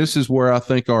 Leary. And this is where I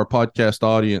think our podcast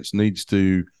audience needs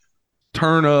to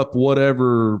turn up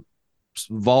whatever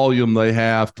volume they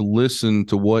have to listen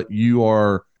to what you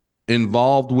are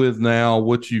involved with now,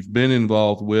 what you've been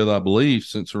involved with, I believe,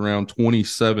 since around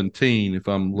 2017, if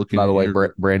I'm looking. By the way,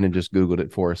 Brandon just Googled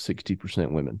it for us,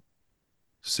 60% women.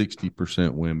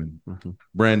 60% women. Mm-hmm.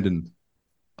 Brandon.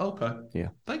 Okay. Yeah.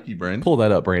 Thank you, Brandon. Pull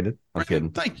that up, Brandon. I'm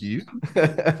kidding. Thank you.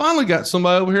 Finally got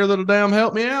somebody over here that'll damn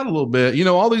help me out a little bit.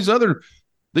 All these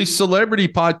celebrity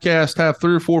podcasts have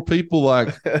 3 or 4 people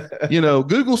like,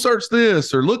 Google search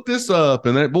this or look this up.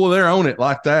 And they're on it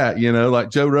like that, like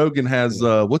Joe Rogan has,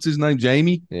 what's his name?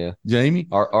 Jamie. Yeah. Jamie.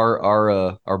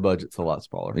 Our budget's a lot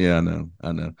smaller. Yeah,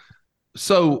 I know.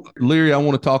 So Leary, I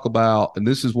want to talk about, and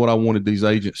this is what I wanted these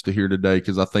agents to hear today,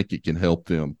 because I think it can help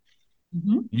them.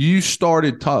 Mm-hmm. You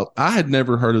started I had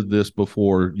never heard of this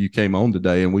before you came on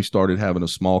today, and we started having a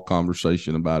small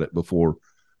conversation about it before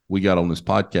we got on this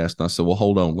podcast. And I said, well,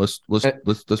 hold on, let's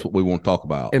that's what we want to talk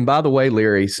about. And by the way,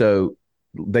 Leary, so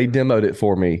they demoed it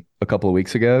for me a couple of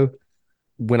weeks ago.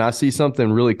 When I see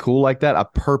something really cool like that, I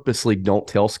purposely don't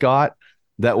tell Scott.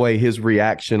 That way his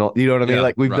reaction, you know what I mean?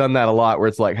 Like we've done that a lot where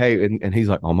it's like, hey, and he's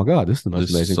like, oh my God, this is the most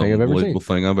amazing thing I've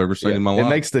ever seen. In my life. It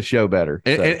makes the show better.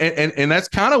 And that's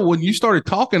kind of when you started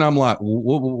talking, I'm like,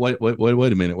 wait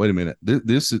a minute.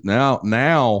 This is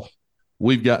now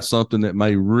we've got something that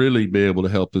may really be able to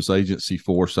help this agency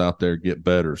force out there get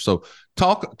better. So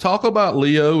talk about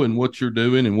Leo and what you're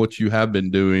doing and what you have been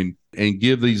doing, and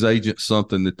give these agents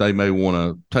something that they may want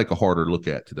to take a harder look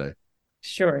at today.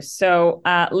 Sure. So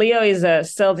Leo is a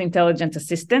sales intelligence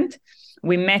assistant.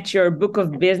 We match your book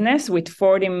of business with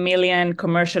 40 million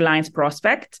commercial lines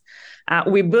prospects.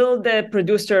 We build the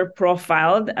producer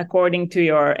profiled according to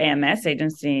your AMS,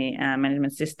 agency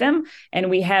management system, and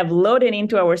we have loaded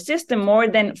into our system more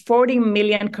than 40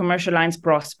 million commercial lines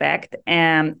prospect.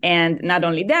 And not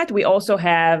only that, we also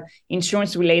have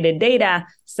insurance-related data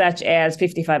such as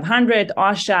 5500,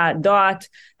 OSHA, DOT.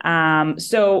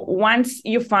 So once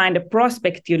you find a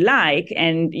prospect you like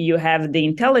and you have the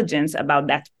intelligence about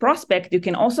that prospect, you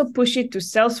can also push it to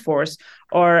Salesforce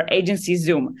or Agency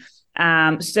Zoom.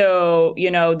 So,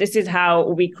 this is how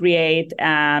we create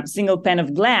a single pane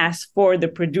of glass for the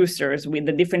producers with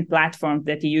the different platforms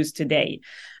that you use today.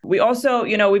 We also,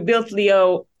 we built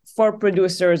Leo for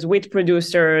producers, with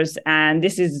producers. And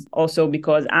this is also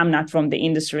because I'm not from the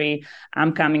industry.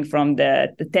 I'm coming from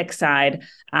the tech side.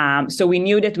 So we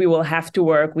knew that we will have to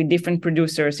work with different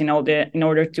producers in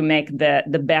order to make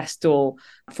the best tool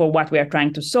for what we are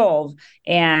trying to solve.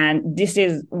 And this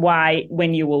is why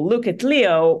when you will look at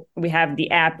Leo, we have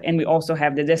the app and we also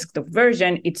have the desktop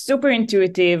version. It's super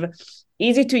intuitive,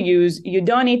 easy to use. You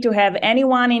don't need to have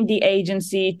anyone in the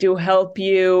agency to help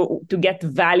you to get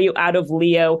value out of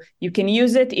Leo. You can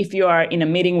use it if you are in a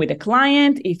meeting with a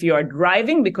client, if you are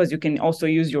driving, because you can also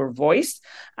use your voice.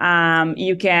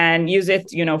 You can use it,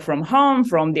 from home,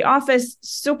 from the office,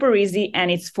 super easy.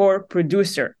 And it's for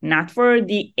producer, not for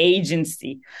the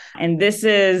agency. And this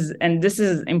is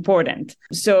important.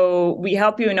 So we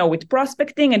help you, with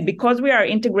prospecting. And because we are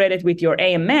integrated with your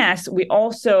AMS, we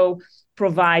also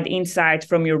provide insights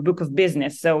from your book of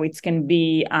business. So it can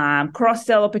be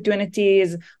cross-sell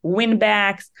opportunities,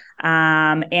 win-backs,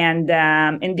 and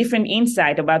different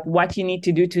insight about what you need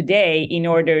to do today in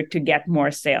order to get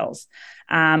more sales.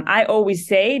 I always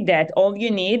say that all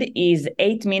you need is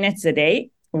 8 minutes a day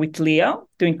with Leo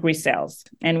to increase sales.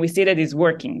 And we see that it's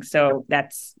working. So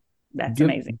that's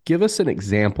amazing. Give us an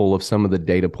example of some of the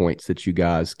data points that you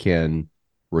guys can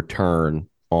return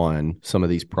on some of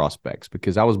these prospects,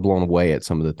 because I was blown away at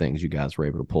some of the things you guys were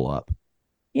able to pull up.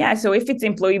 Yeah, so if it's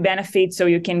employee benefits, so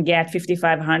you can get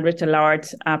 5,500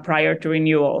 alerts prior to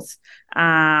renewals.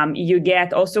 You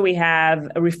get also, we have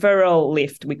a referral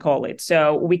lift, we call it.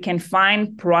 So we can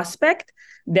find prospects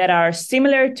that are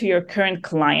similar to your current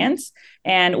clients,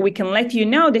 and we can let you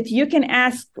know that you can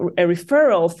ask a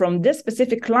referral from this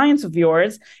specific clients of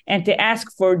yours and to ask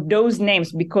for those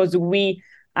names, because we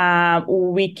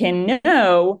can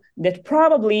know that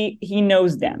probably he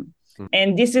knows them.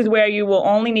 And this is where you will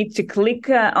only need to click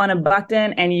on a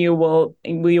button and you will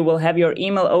have your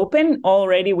email open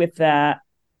already with an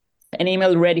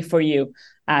email ready for you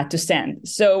to send.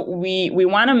 So we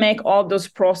want to make all those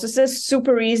processes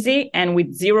super easy and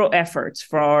with zero efforts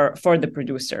for the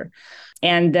producer.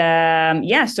 And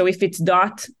so if it's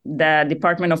DOT, the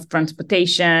Department of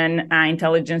Transportation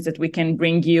intelligence that we can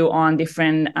bring you on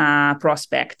different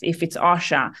prospects. If it's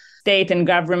OSHA, state and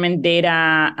government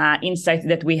data insights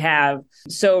that we have.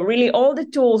 So really all the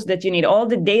tools that you need, all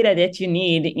the data that you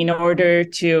need in order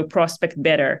to prospect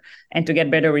better and to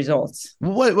get better results.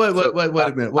 Wait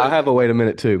a minute. I have a wait a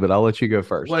minute too, but I'll let you go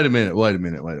first. Wait a minute.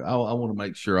 I want to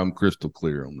make sure I'm crystal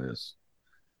clear on this.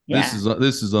 Yeah.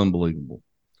 This is unbelievable.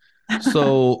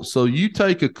 So you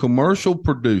take a commercial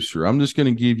producer. I'm just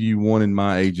going to give you one in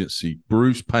my agency,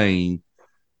 Bruce Payne,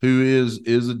 who is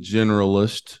a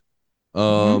generalist.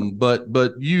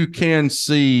 But you can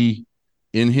see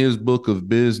in his book of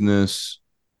business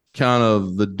kind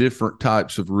of the different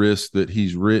types of risks that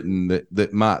he's written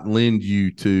that might lend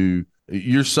you to.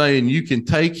 You're saying you can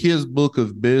take his book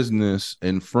of business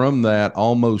and from that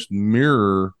almost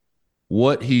mirror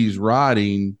what he's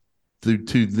writing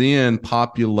to then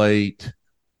populate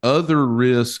other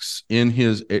risks in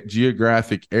his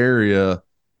geographic area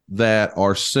that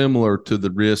are similar to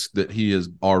the risk that he has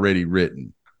already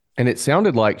written. And it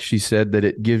sounded like she said that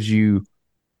it gives you,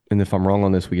 and if I'm wrong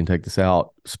on this, we can take this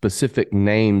out, specific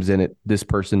names in it. This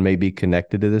person may be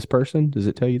connected to this person. Does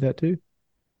it tell you that too?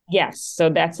 Yes. So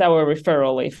that's our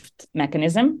referral lift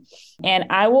mechanism. And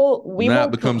that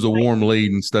becomes a warm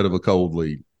lead instead of a cold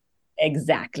lead.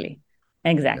 Exactly.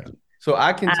 Yeah. So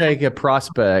I can take a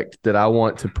prospect that I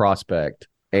want to prospect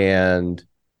and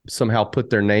somehow put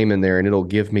their name in there, and it'll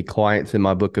give me clients in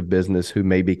my book of business who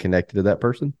may be connected to that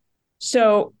person.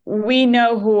 So we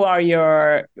know who are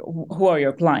your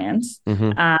clients,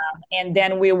 and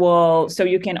then so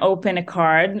you can open a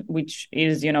card, which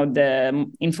is the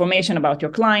information about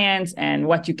your clients and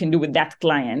what you can do with that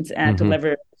client to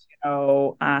leverage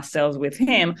sales with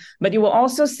him. But you will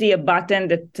also see a button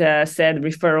that said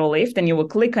referral lift, and you will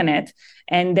click on it.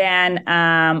 And then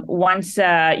once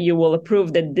you will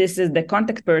approve that this is the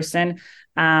contact person,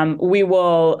 we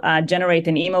will generate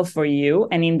an email for you.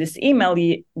 And in this email,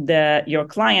 your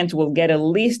client will get a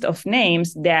list of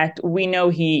names that we know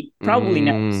he probably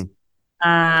knows. So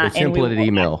templated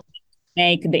email.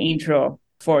 Make the intro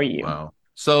for you. Wow.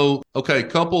 So, okay,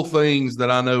 couple things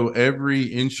that I know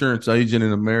every insurance agent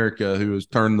in America who has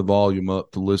turned the volume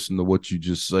up to listen to what you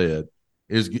just said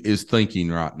is thinking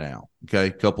right now.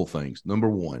 Okay, couple things. Number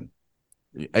one,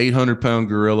 the 800-pound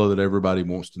gorilla that everybody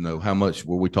wants to know, how much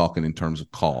were we talking in terms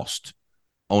of cost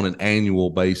on an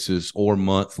annual basis or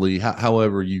monthly,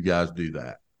 however you guys do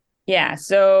that? Yeah,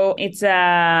 so it's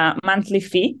a monthly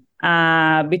fee.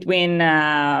 Between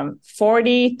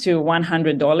 $40 to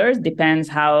 $100, depends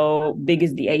how big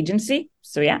is the agency.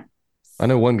 So yeah, I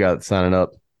know one guy that's signing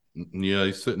up. Yeah,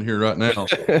 he's sitting here right now.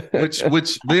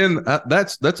 which then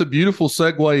that's a beautiful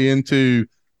segue into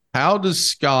how does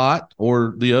Scott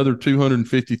or the other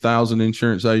 250,000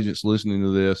 insurance agents listening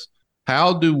to this?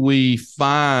 How do we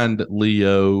find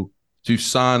Leo to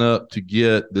sign up to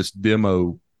get this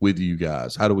demo with you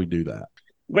guys? How do we do that?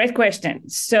 Great question.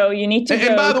 So you need to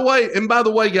and by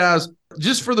the way, guys,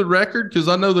 just for the record, because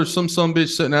I know there's some bitch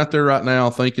sitting out there right now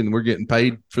thinking we're getting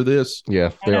paid for this.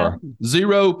 Yeah, they are.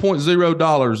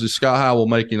 $0.0 is Scott Howell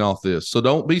making off this. So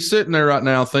don't be sitting there right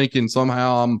now thinking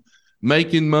somehow I'm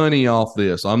making money off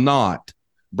this. I'm not.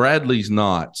 Bradley's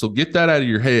not. So get that out of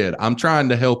your head. I'm trying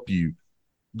to help you.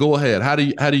 Go ahead. How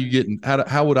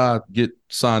would I get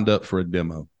signed up for a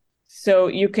demo? So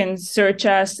you can search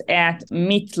us at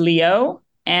Meet Leo.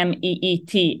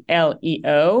 meetleo.com.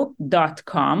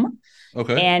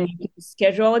 Okay. And you can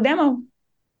schedule a demo.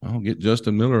 I'll get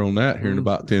Justin Miller on that here in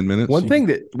about 10 minutes. One thing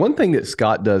that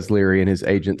Scott does, Larry, in his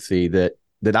agency that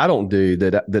I don't do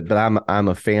that I'm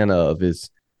a fan of is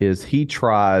he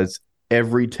tries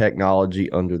every technology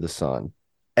under the sun.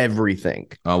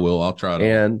 Everything. I'll try it.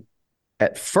 And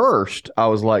at first I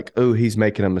was like, oh, he's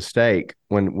making a mistake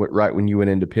when you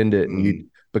went independent and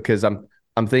because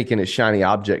I'm thinking it's shiny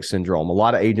object syndrome. A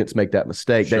lot of agents make that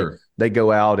mistake. Sure. They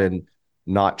go out and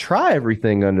not try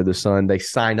everything under the sun. They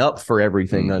sign up for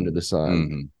everything under the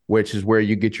sun, which is where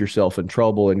you get yourself in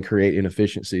trouble and create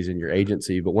inefficiencies in your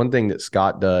agency. But one thing that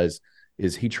Scott does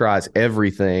is he tries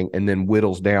everything and then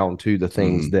whittles down to the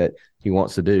things that he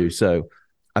wants to do. So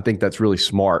I think that's really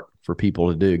smart for people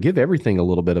to do. Give everything a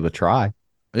little bit of a try.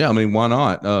 Yeah, I mean, why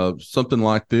not? Something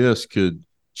like this could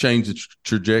change the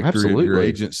trajectory of your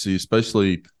agency,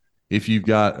 especially if you've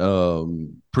got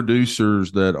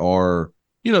producers that are,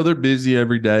 they're busy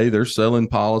every day. They're selling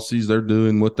policies. They're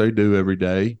doing what they do every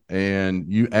day.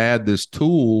 And you add this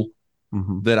tool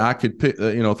that I could pick,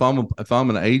 if I'm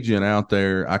an agent out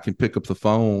there, I can pick up the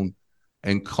phone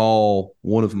and call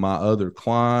one of my other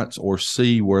clients or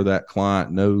see where that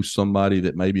client knows somebody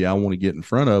that maybe I want to get in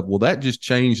front of. Well, that just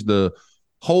changed the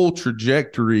whole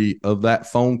trajectory of that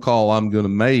phone call I'm going to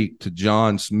make to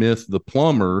John Smith, the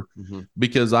plumber,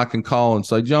 because I can call and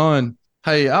say, John,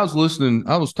 hey, I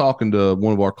was talking to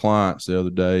one of our clients the other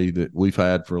day that we've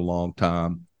had for a long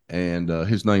time. And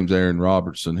his name's Aaron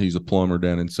Robertson. He's a plumber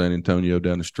down in San Antonio,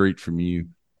 down the street from you.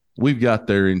 We've got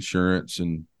their insurance,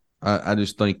 and I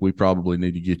just think we probably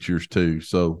need to get yours too.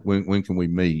 So when can we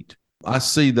meet? I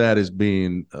see that as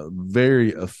being a very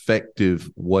effective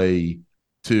way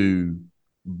to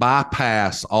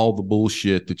bypass all the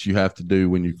bullshit that you have to do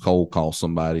when you cold call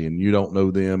somebody and you don't know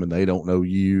them and they don't know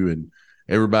you and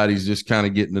everybody's just kind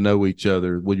of getting to know each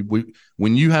other.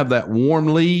 When you have that warm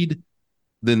lead,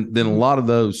 then a lot of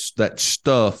that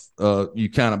stuff you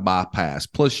kind of bypass.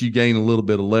 Plus, you gain a little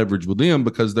bit of leverage with them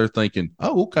because they're thinking,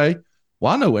 oh, okay,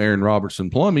 well, I know Aaron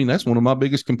Robertson Plumbing. That's one of my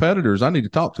biggest competitors. I need to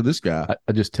talk to this guy.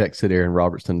 I just texted Aaron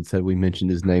Robertson and said we mentioned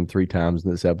his name 3 times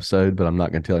in this episode, but I'm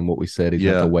not going to tell him what we said. He's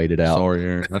going to have to wait it out. Sorry,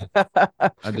 Aaron.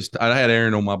 I had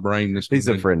Aaron on my brain this He's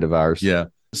morning. a friend of ours. Yeah.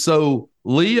 So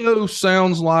Leo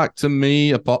sounds like to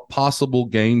me a possible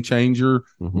game changer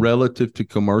relative to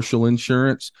commercial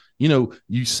insurance. You know,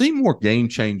 you see more game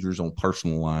changers on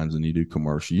personal lines than you do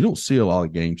commercial. You don't see a lot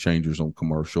of game changers on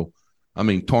commercial. I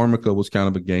mean, Tarmica was kind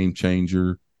of a game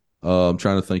changer. I'm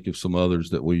trying to think of some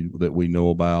others that we know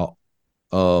about.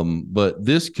 But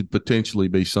this could potentially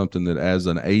be something that as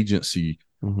an agency,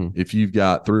 if you've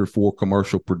got 3 or 4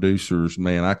 commercial producers,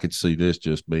 man, I could see this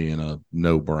just being a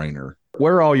no-brainer.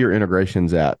 Where are all your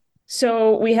integrations at?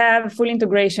 So we have full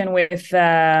integration with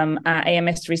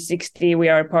AMS 360. We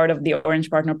are part of the Orange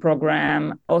Partner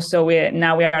Program. Also, we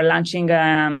are launching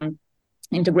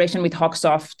integration with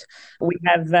Hawksoft. We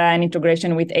have an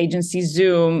integration with Agency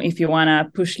Zoom if you want to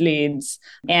push leads,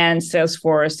 and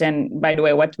Salesforce. And by the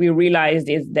way, what we realized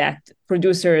is that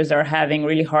producers are having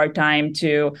really hard time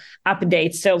to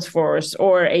update Salesforce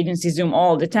or Agency Zoom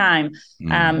all the time.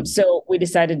 So we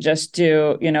decided just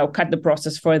to, cut the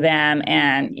process for them.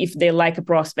 And if they like a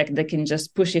prospect, they can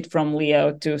just push it from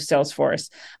Leo to Salesforce,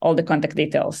 all the contact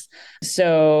details.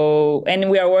 So, and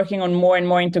we are working on more and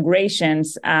more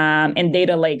integrations and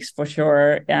data lakes for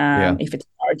sure, if it's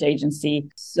a large agency.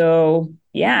 So,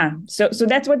 yeah. So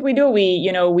that's what we do.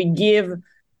 We give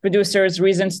producers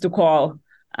reasons to call.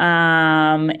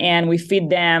 And we feed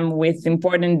them with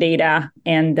important data.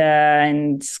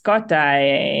 And Scott,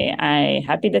 I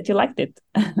happy that you liked it.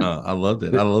 I loved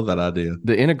it. I love that idea.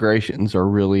 The integrations are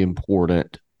really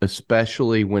important,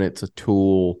 especially when it's a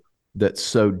tool that's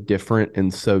so different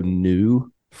and so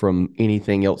new from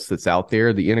anything else that's out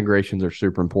there. The integrations are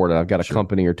super important. I've got a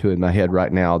company or 2 in my head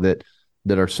right now that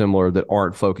are similar, that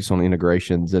aren't focused on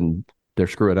integrations, and they're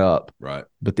screwing up. Right.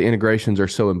 But the integrations are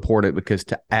so important because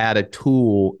to add a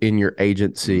tool in your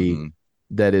agency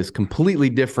that is completely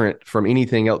different from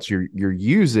anything else you're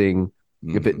using,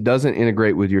 if it doesn't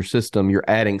integrate with your system, you're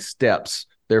adding steps.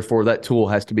 Therefore, that tool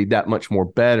has to be that much more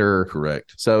better.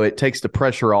 Correct. So it takes the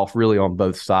pressure off really on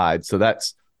both sides. So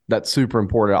that's super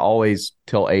important. I always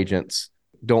tell agents,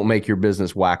 don't make your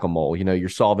business whack-a-mole. You're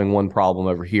solving one problem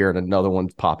over here and another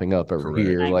one's popping up over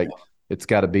here. Like, it's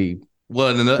got to be.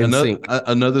 Well,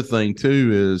 another thing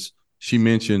too is she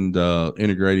mentioned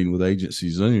integrating with Agency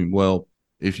Zoom. Well,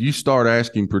 if you start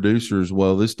asking producers,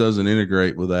 well, this doesn't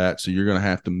integrate with that, so you're going to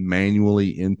have to manually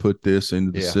input this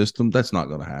into the system, that's not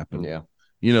going to happen. Yeah.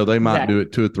 They might do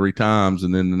it 2 or 3 times,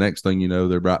 and then the next thing you know,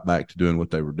 they're right back to doing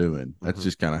what they were doing. That's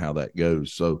just kind of how that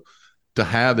goes. So to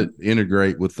have it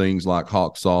integrate with things like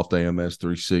Hawksoft, AMS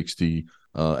 360,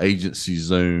 Agency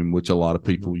Zoom, which a lot of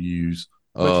people use.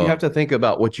 But you have to think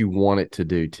about what you want it to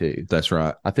do too. That's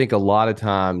right. I think a lot of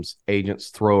times agents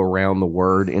throw around the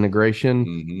word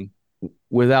integration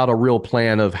without a real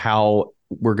plan of how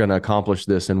we're going to accomplish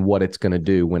this and what it's going to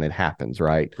do when it happens,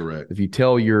 right? Correct. If you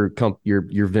tell your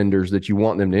vendors that you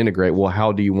want them to integrate, well,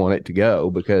 how do you want it to go?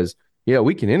 Because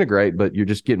we can integrate, but you're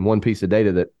just getting one piece of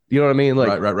data that, you know what I mean?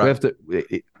 Like, right.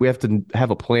 We have to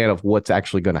have a plan of what's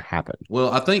actually going to happen.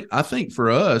 Well, I think for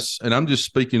us, and I'm just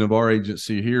speaking of our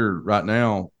agency here right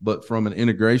now, but from an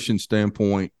integration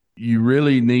standpoint, you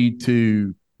really need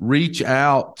to reach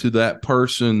out to that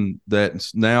person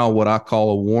that's now what I call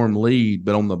a warm lead.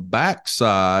 But on the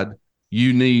backside,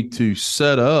 you need to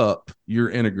set up your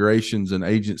integrations and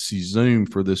Agency Zoom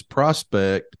for this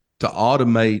prospect to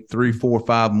automate 3, 4,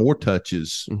 5 more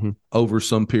touches over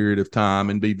some period of time,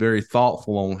 and be very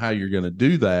thoughtful on how you're going to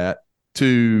do that.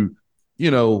 To,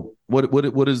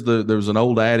 what is there's an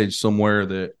old adage somewhere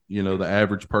that, the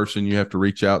average person you have to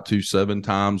reach out to 7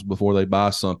 times before they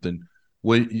buy something.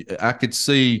 Well, I could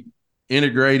see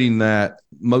integrating that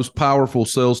most powerful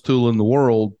sales tool in the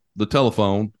world, the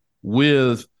telephone,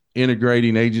 with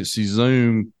integrating Agency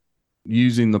Zoom,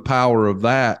 using the power of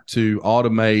that to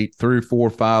automate 3 or 4 or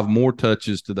 5 more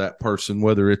touches to that person,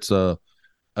 whether it's an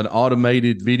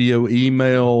automated video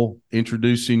email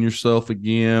introducing yourself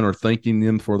again or thanking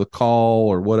them for the call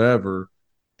or whatever,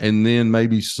 and then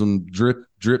maybe some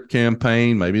drip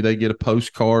campaign. Maybe they get a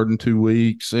postcard in 2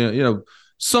 weeks,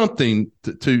 something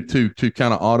to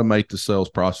kind of automate the sales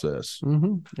process.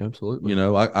 Mm-hmm. Absolutely.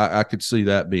 I could see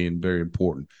that being very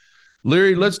important.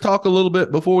 Larry, let's talk a little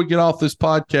bit before we get off this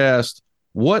podcast.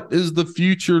 What does the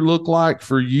future look like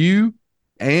for you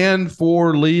and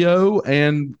for Leo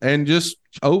and just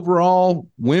overall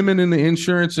women in the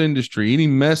insurance industry? Any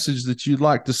message that you'd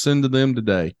like to send to them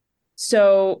today?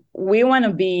 So we want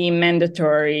to be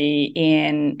mandatory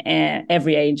in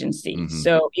every agency. Mm-hmm.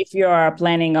 So if you are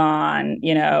planning on,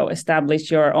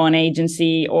 establish your own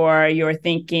agency, or you're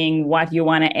thinking what you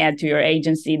want to add to your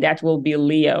agency, that will be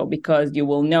Leo, because you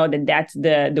will know that that's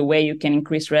the way you can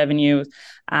increase revenue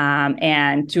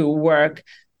and to work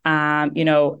as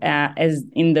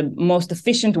in the most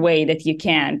efficient way that you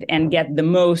can and get the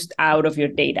most out of your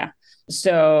data.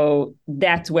 So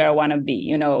that's where I want to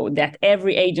be, that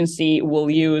every agency will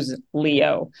use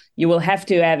Leo. You will have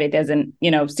to have it as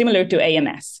similar to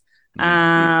AMS.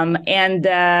 And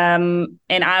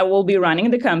I will be running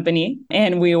the company,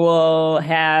 and we will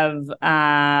have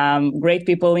great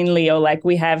people in Leo like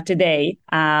we have today.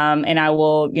 And I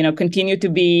will, continue to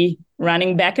be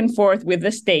running back and forth with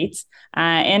the States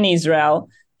and Israel.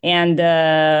 And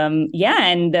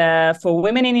for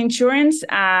women in insurance,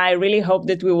 I really hope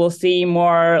that we will see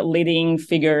more leading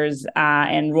figures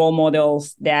and role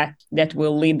models that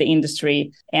will lead the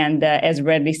industry. And as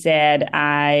Bradley said,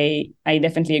 I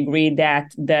definitely agree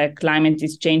that the climate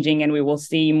is changing, and we will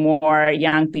see more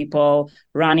young people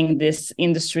running this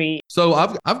industry. So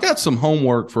I've got some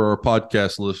homework for our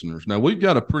podcast listeners. Now, we've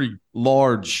got a pretty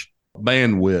large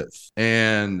bandwidth,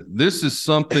 and this is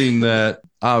something that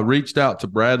I reached out to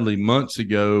Bradley months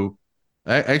ago,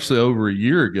 actually over a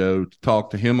year ago, to talk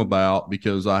to him about,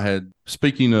 because I had,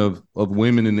 speaking of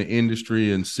women in the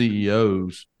industry and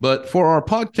CEOs. But for our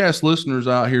podcast listeners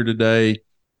out here today,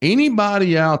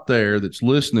 anybody out there that's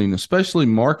listening, especially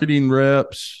marketing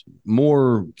reps,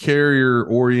 more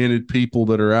carrier-oriented people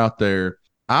that are out there,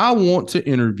 I want to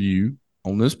interview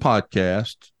on this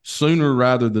podcast sooner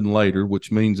rather than later,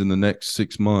 which means in the next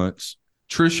 6 months,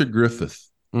 Trisha Griffith.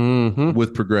 Mm-hmm.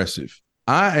 With Progressive.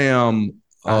 I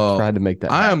tried to make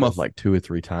that happen like 2 or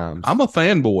 3 times. I'm a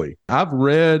fanboy. I've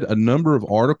read a number of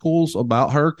articles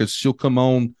about her because she'll come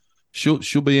on.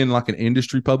 She'll be in like an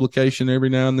industry publication every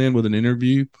now and then with an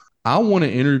interview. I want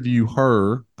to interview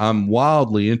her. I'm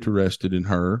wildly interested in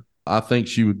her. I think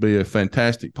she would be a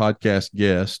fantastic podcast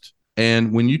guest.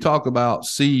 And when you talk about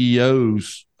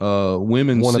CEOs,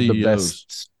 women one CEOs, of the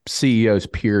best CEOs,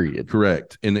 period.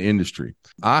 Correct, in the industry.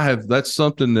 That's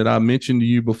something that I mentioned to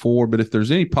you before, but if there's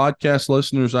any podcast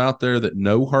listeners out there that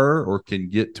know her or can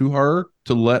get to her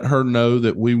to let her know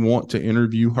that we want to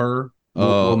interview her,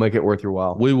 we'll make it worth your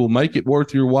while. We will make it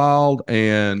worth your while,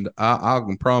 and I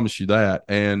can promise you that.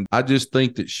 And I just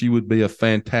think that she would be a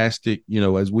fantastic,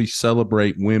 as we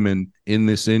celebrate women in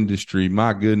this industry,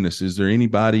 my goodness, is there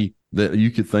anybody that you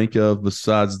could think of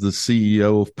besides the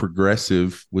CEO of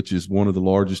Progressive, which is one of the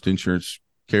largest insurance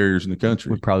carriers in the country?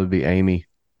 Would probably be Amy.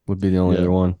 Would be the only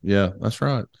other one. Yeah, that's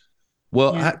right.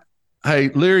 Well, hey,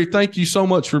 Larry, thank you so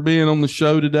much for being on the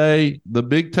show today. The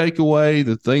big takeaway,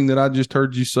 the thing that I just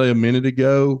heard you say a minute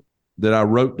ago that I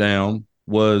wrote down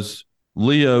was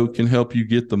Leo can help you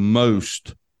get the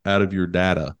most out of your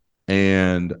data.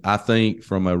 And I think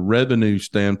from a revenue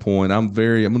standpoint, I'm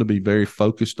going to be very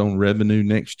focused on revenue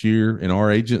next year in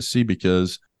our agency,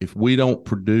 because if we don't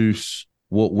produce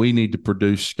what we need to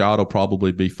produce, Scott will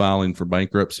probably be filing for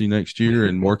bankruptcy next year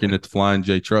and working at the Flying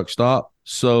J truck stop.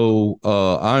 So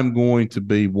I'm going to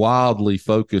be wildly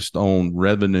focused on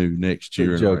revenue next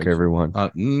year. Good joke, everyone.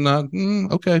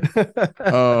 Okay.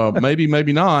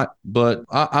 Maybe not, but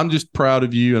I'm just proud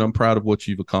of you, and I'm proud of what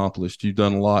you've accomplished. You've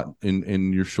done a lot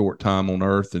in your short time on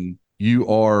earth, and you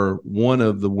are one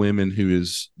of the women who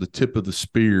is the tip of the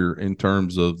spear in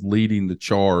terms of leading the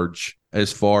charge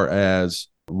as far as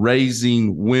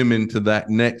raising women to that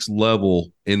next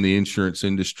level in the insurance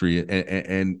industry.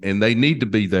 And they need to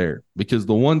be there, because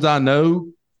the ones I know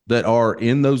that are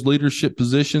in those leadership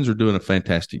positions are doing a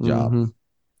fantastic job.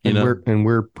 Mm-hmm.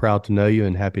 We're proud to know you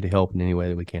and happy to help in any way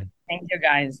that we can. Thank you,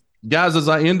 guys. Guys, as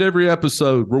I end every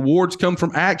episode, rewards come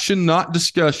from action, not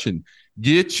discussion.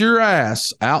 Get your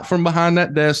ass out from behind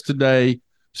that desk today.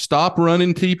 Stop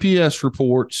running TPS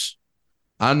reports.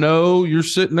 I know you're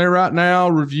sitting there right now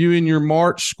reviewing your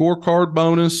March scorecard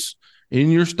bonus in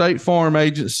your State Farm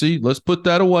agency. Let's put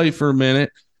that away for a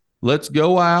minute. Let's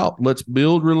go out. Let's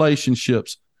build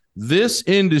relationships. This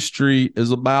industry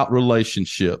is about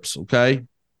relationships, okay?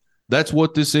 That's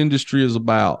what this industry is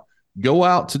about. Go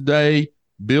out today,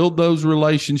 build those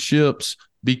relationships,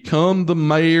 become the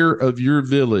mayor of your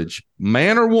village.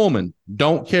 Man or woman,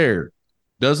 don't care.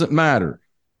 Doesn't matter.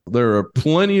 There are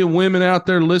plenty of women out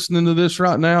there listening to this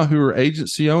right now who are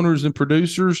agency owners and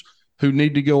producers who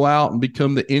need to go out and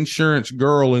become the insurance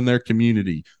girl in their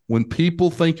community. When people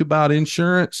think about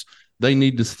insurance, they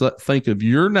need to think of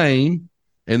your name,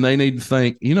 and they need to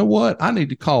think, you know what? I need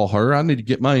to call her. I need to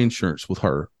get my insurance with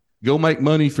her. Go make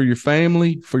money for your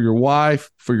family, for your wife,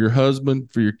 for your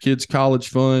husband, for your kids' college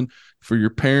fund, for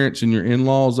your parents and your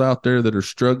in-laws out there that are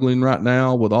struggling right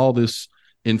now with all this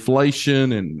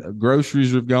inflation, and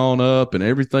groceries have gone up and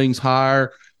everything's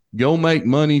higher. Go make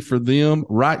money for them.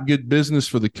 Write good business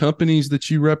for the companies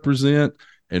that you represent,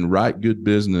 and write good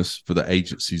business for the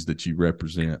agencies that you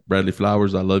represent. Bradley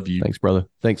Flowers, I love you. Thanks, brother.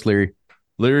 Thanks, Larry.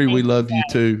 Larry, we love you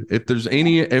too. If there's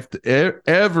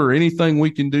ever anything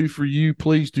we can do for you,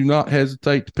 please do not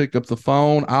hesitate to pick up the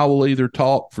phone. I will either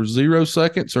talk for 0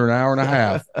 seconds or an hour and a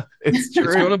half. It's true.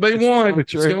 It's going to be one.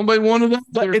 It's going to be one of those.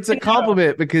 But it's a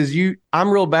compliment, because I'm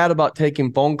real bad about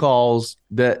taking phone calls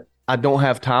that I don't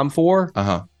have time for,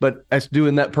 but that's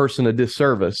doing that person a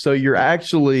disservice. So you're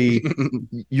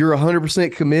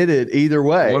 100% committed either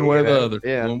way. One way or the other.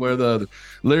 Yeah. One way or the other.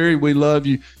 Larry, we love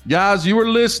you. Guys, you are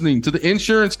listening to the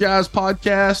Insurance Guys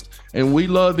podcast, and we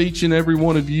love each and every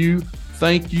one of you.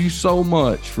 Thank you so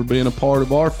much for being a part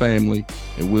of our family,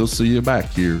 and we'll see you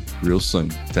back here real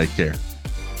soon. Take care.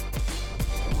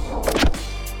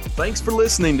 Thanks for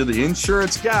listening to the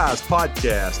Insurance Guys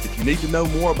podcast. If you need to know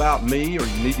more about me, or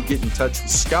you need to get in touch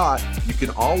with Scott, you can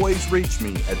always reach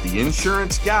me at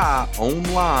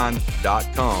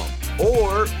theinsuranceguyonline.com,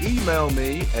 or email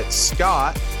me at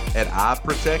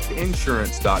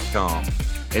scott@iprotectinsurance.com.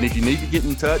 And if you need to get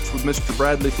in touch with Mr.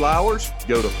 Bradley Flowers,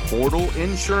 go to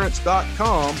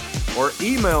portalinsurance.com or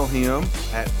email him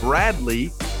at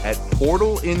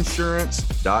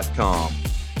bradley@portalinsurance.com.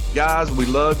 Guys, we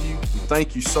love you.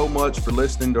 Thank you so much for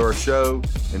listening to our show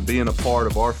and being a part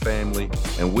of our family.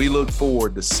 And we look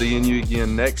forward to seeing you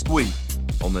again next week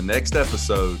on the next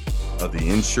episode of the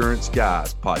Insurance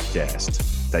Guys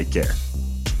podcast. Take care.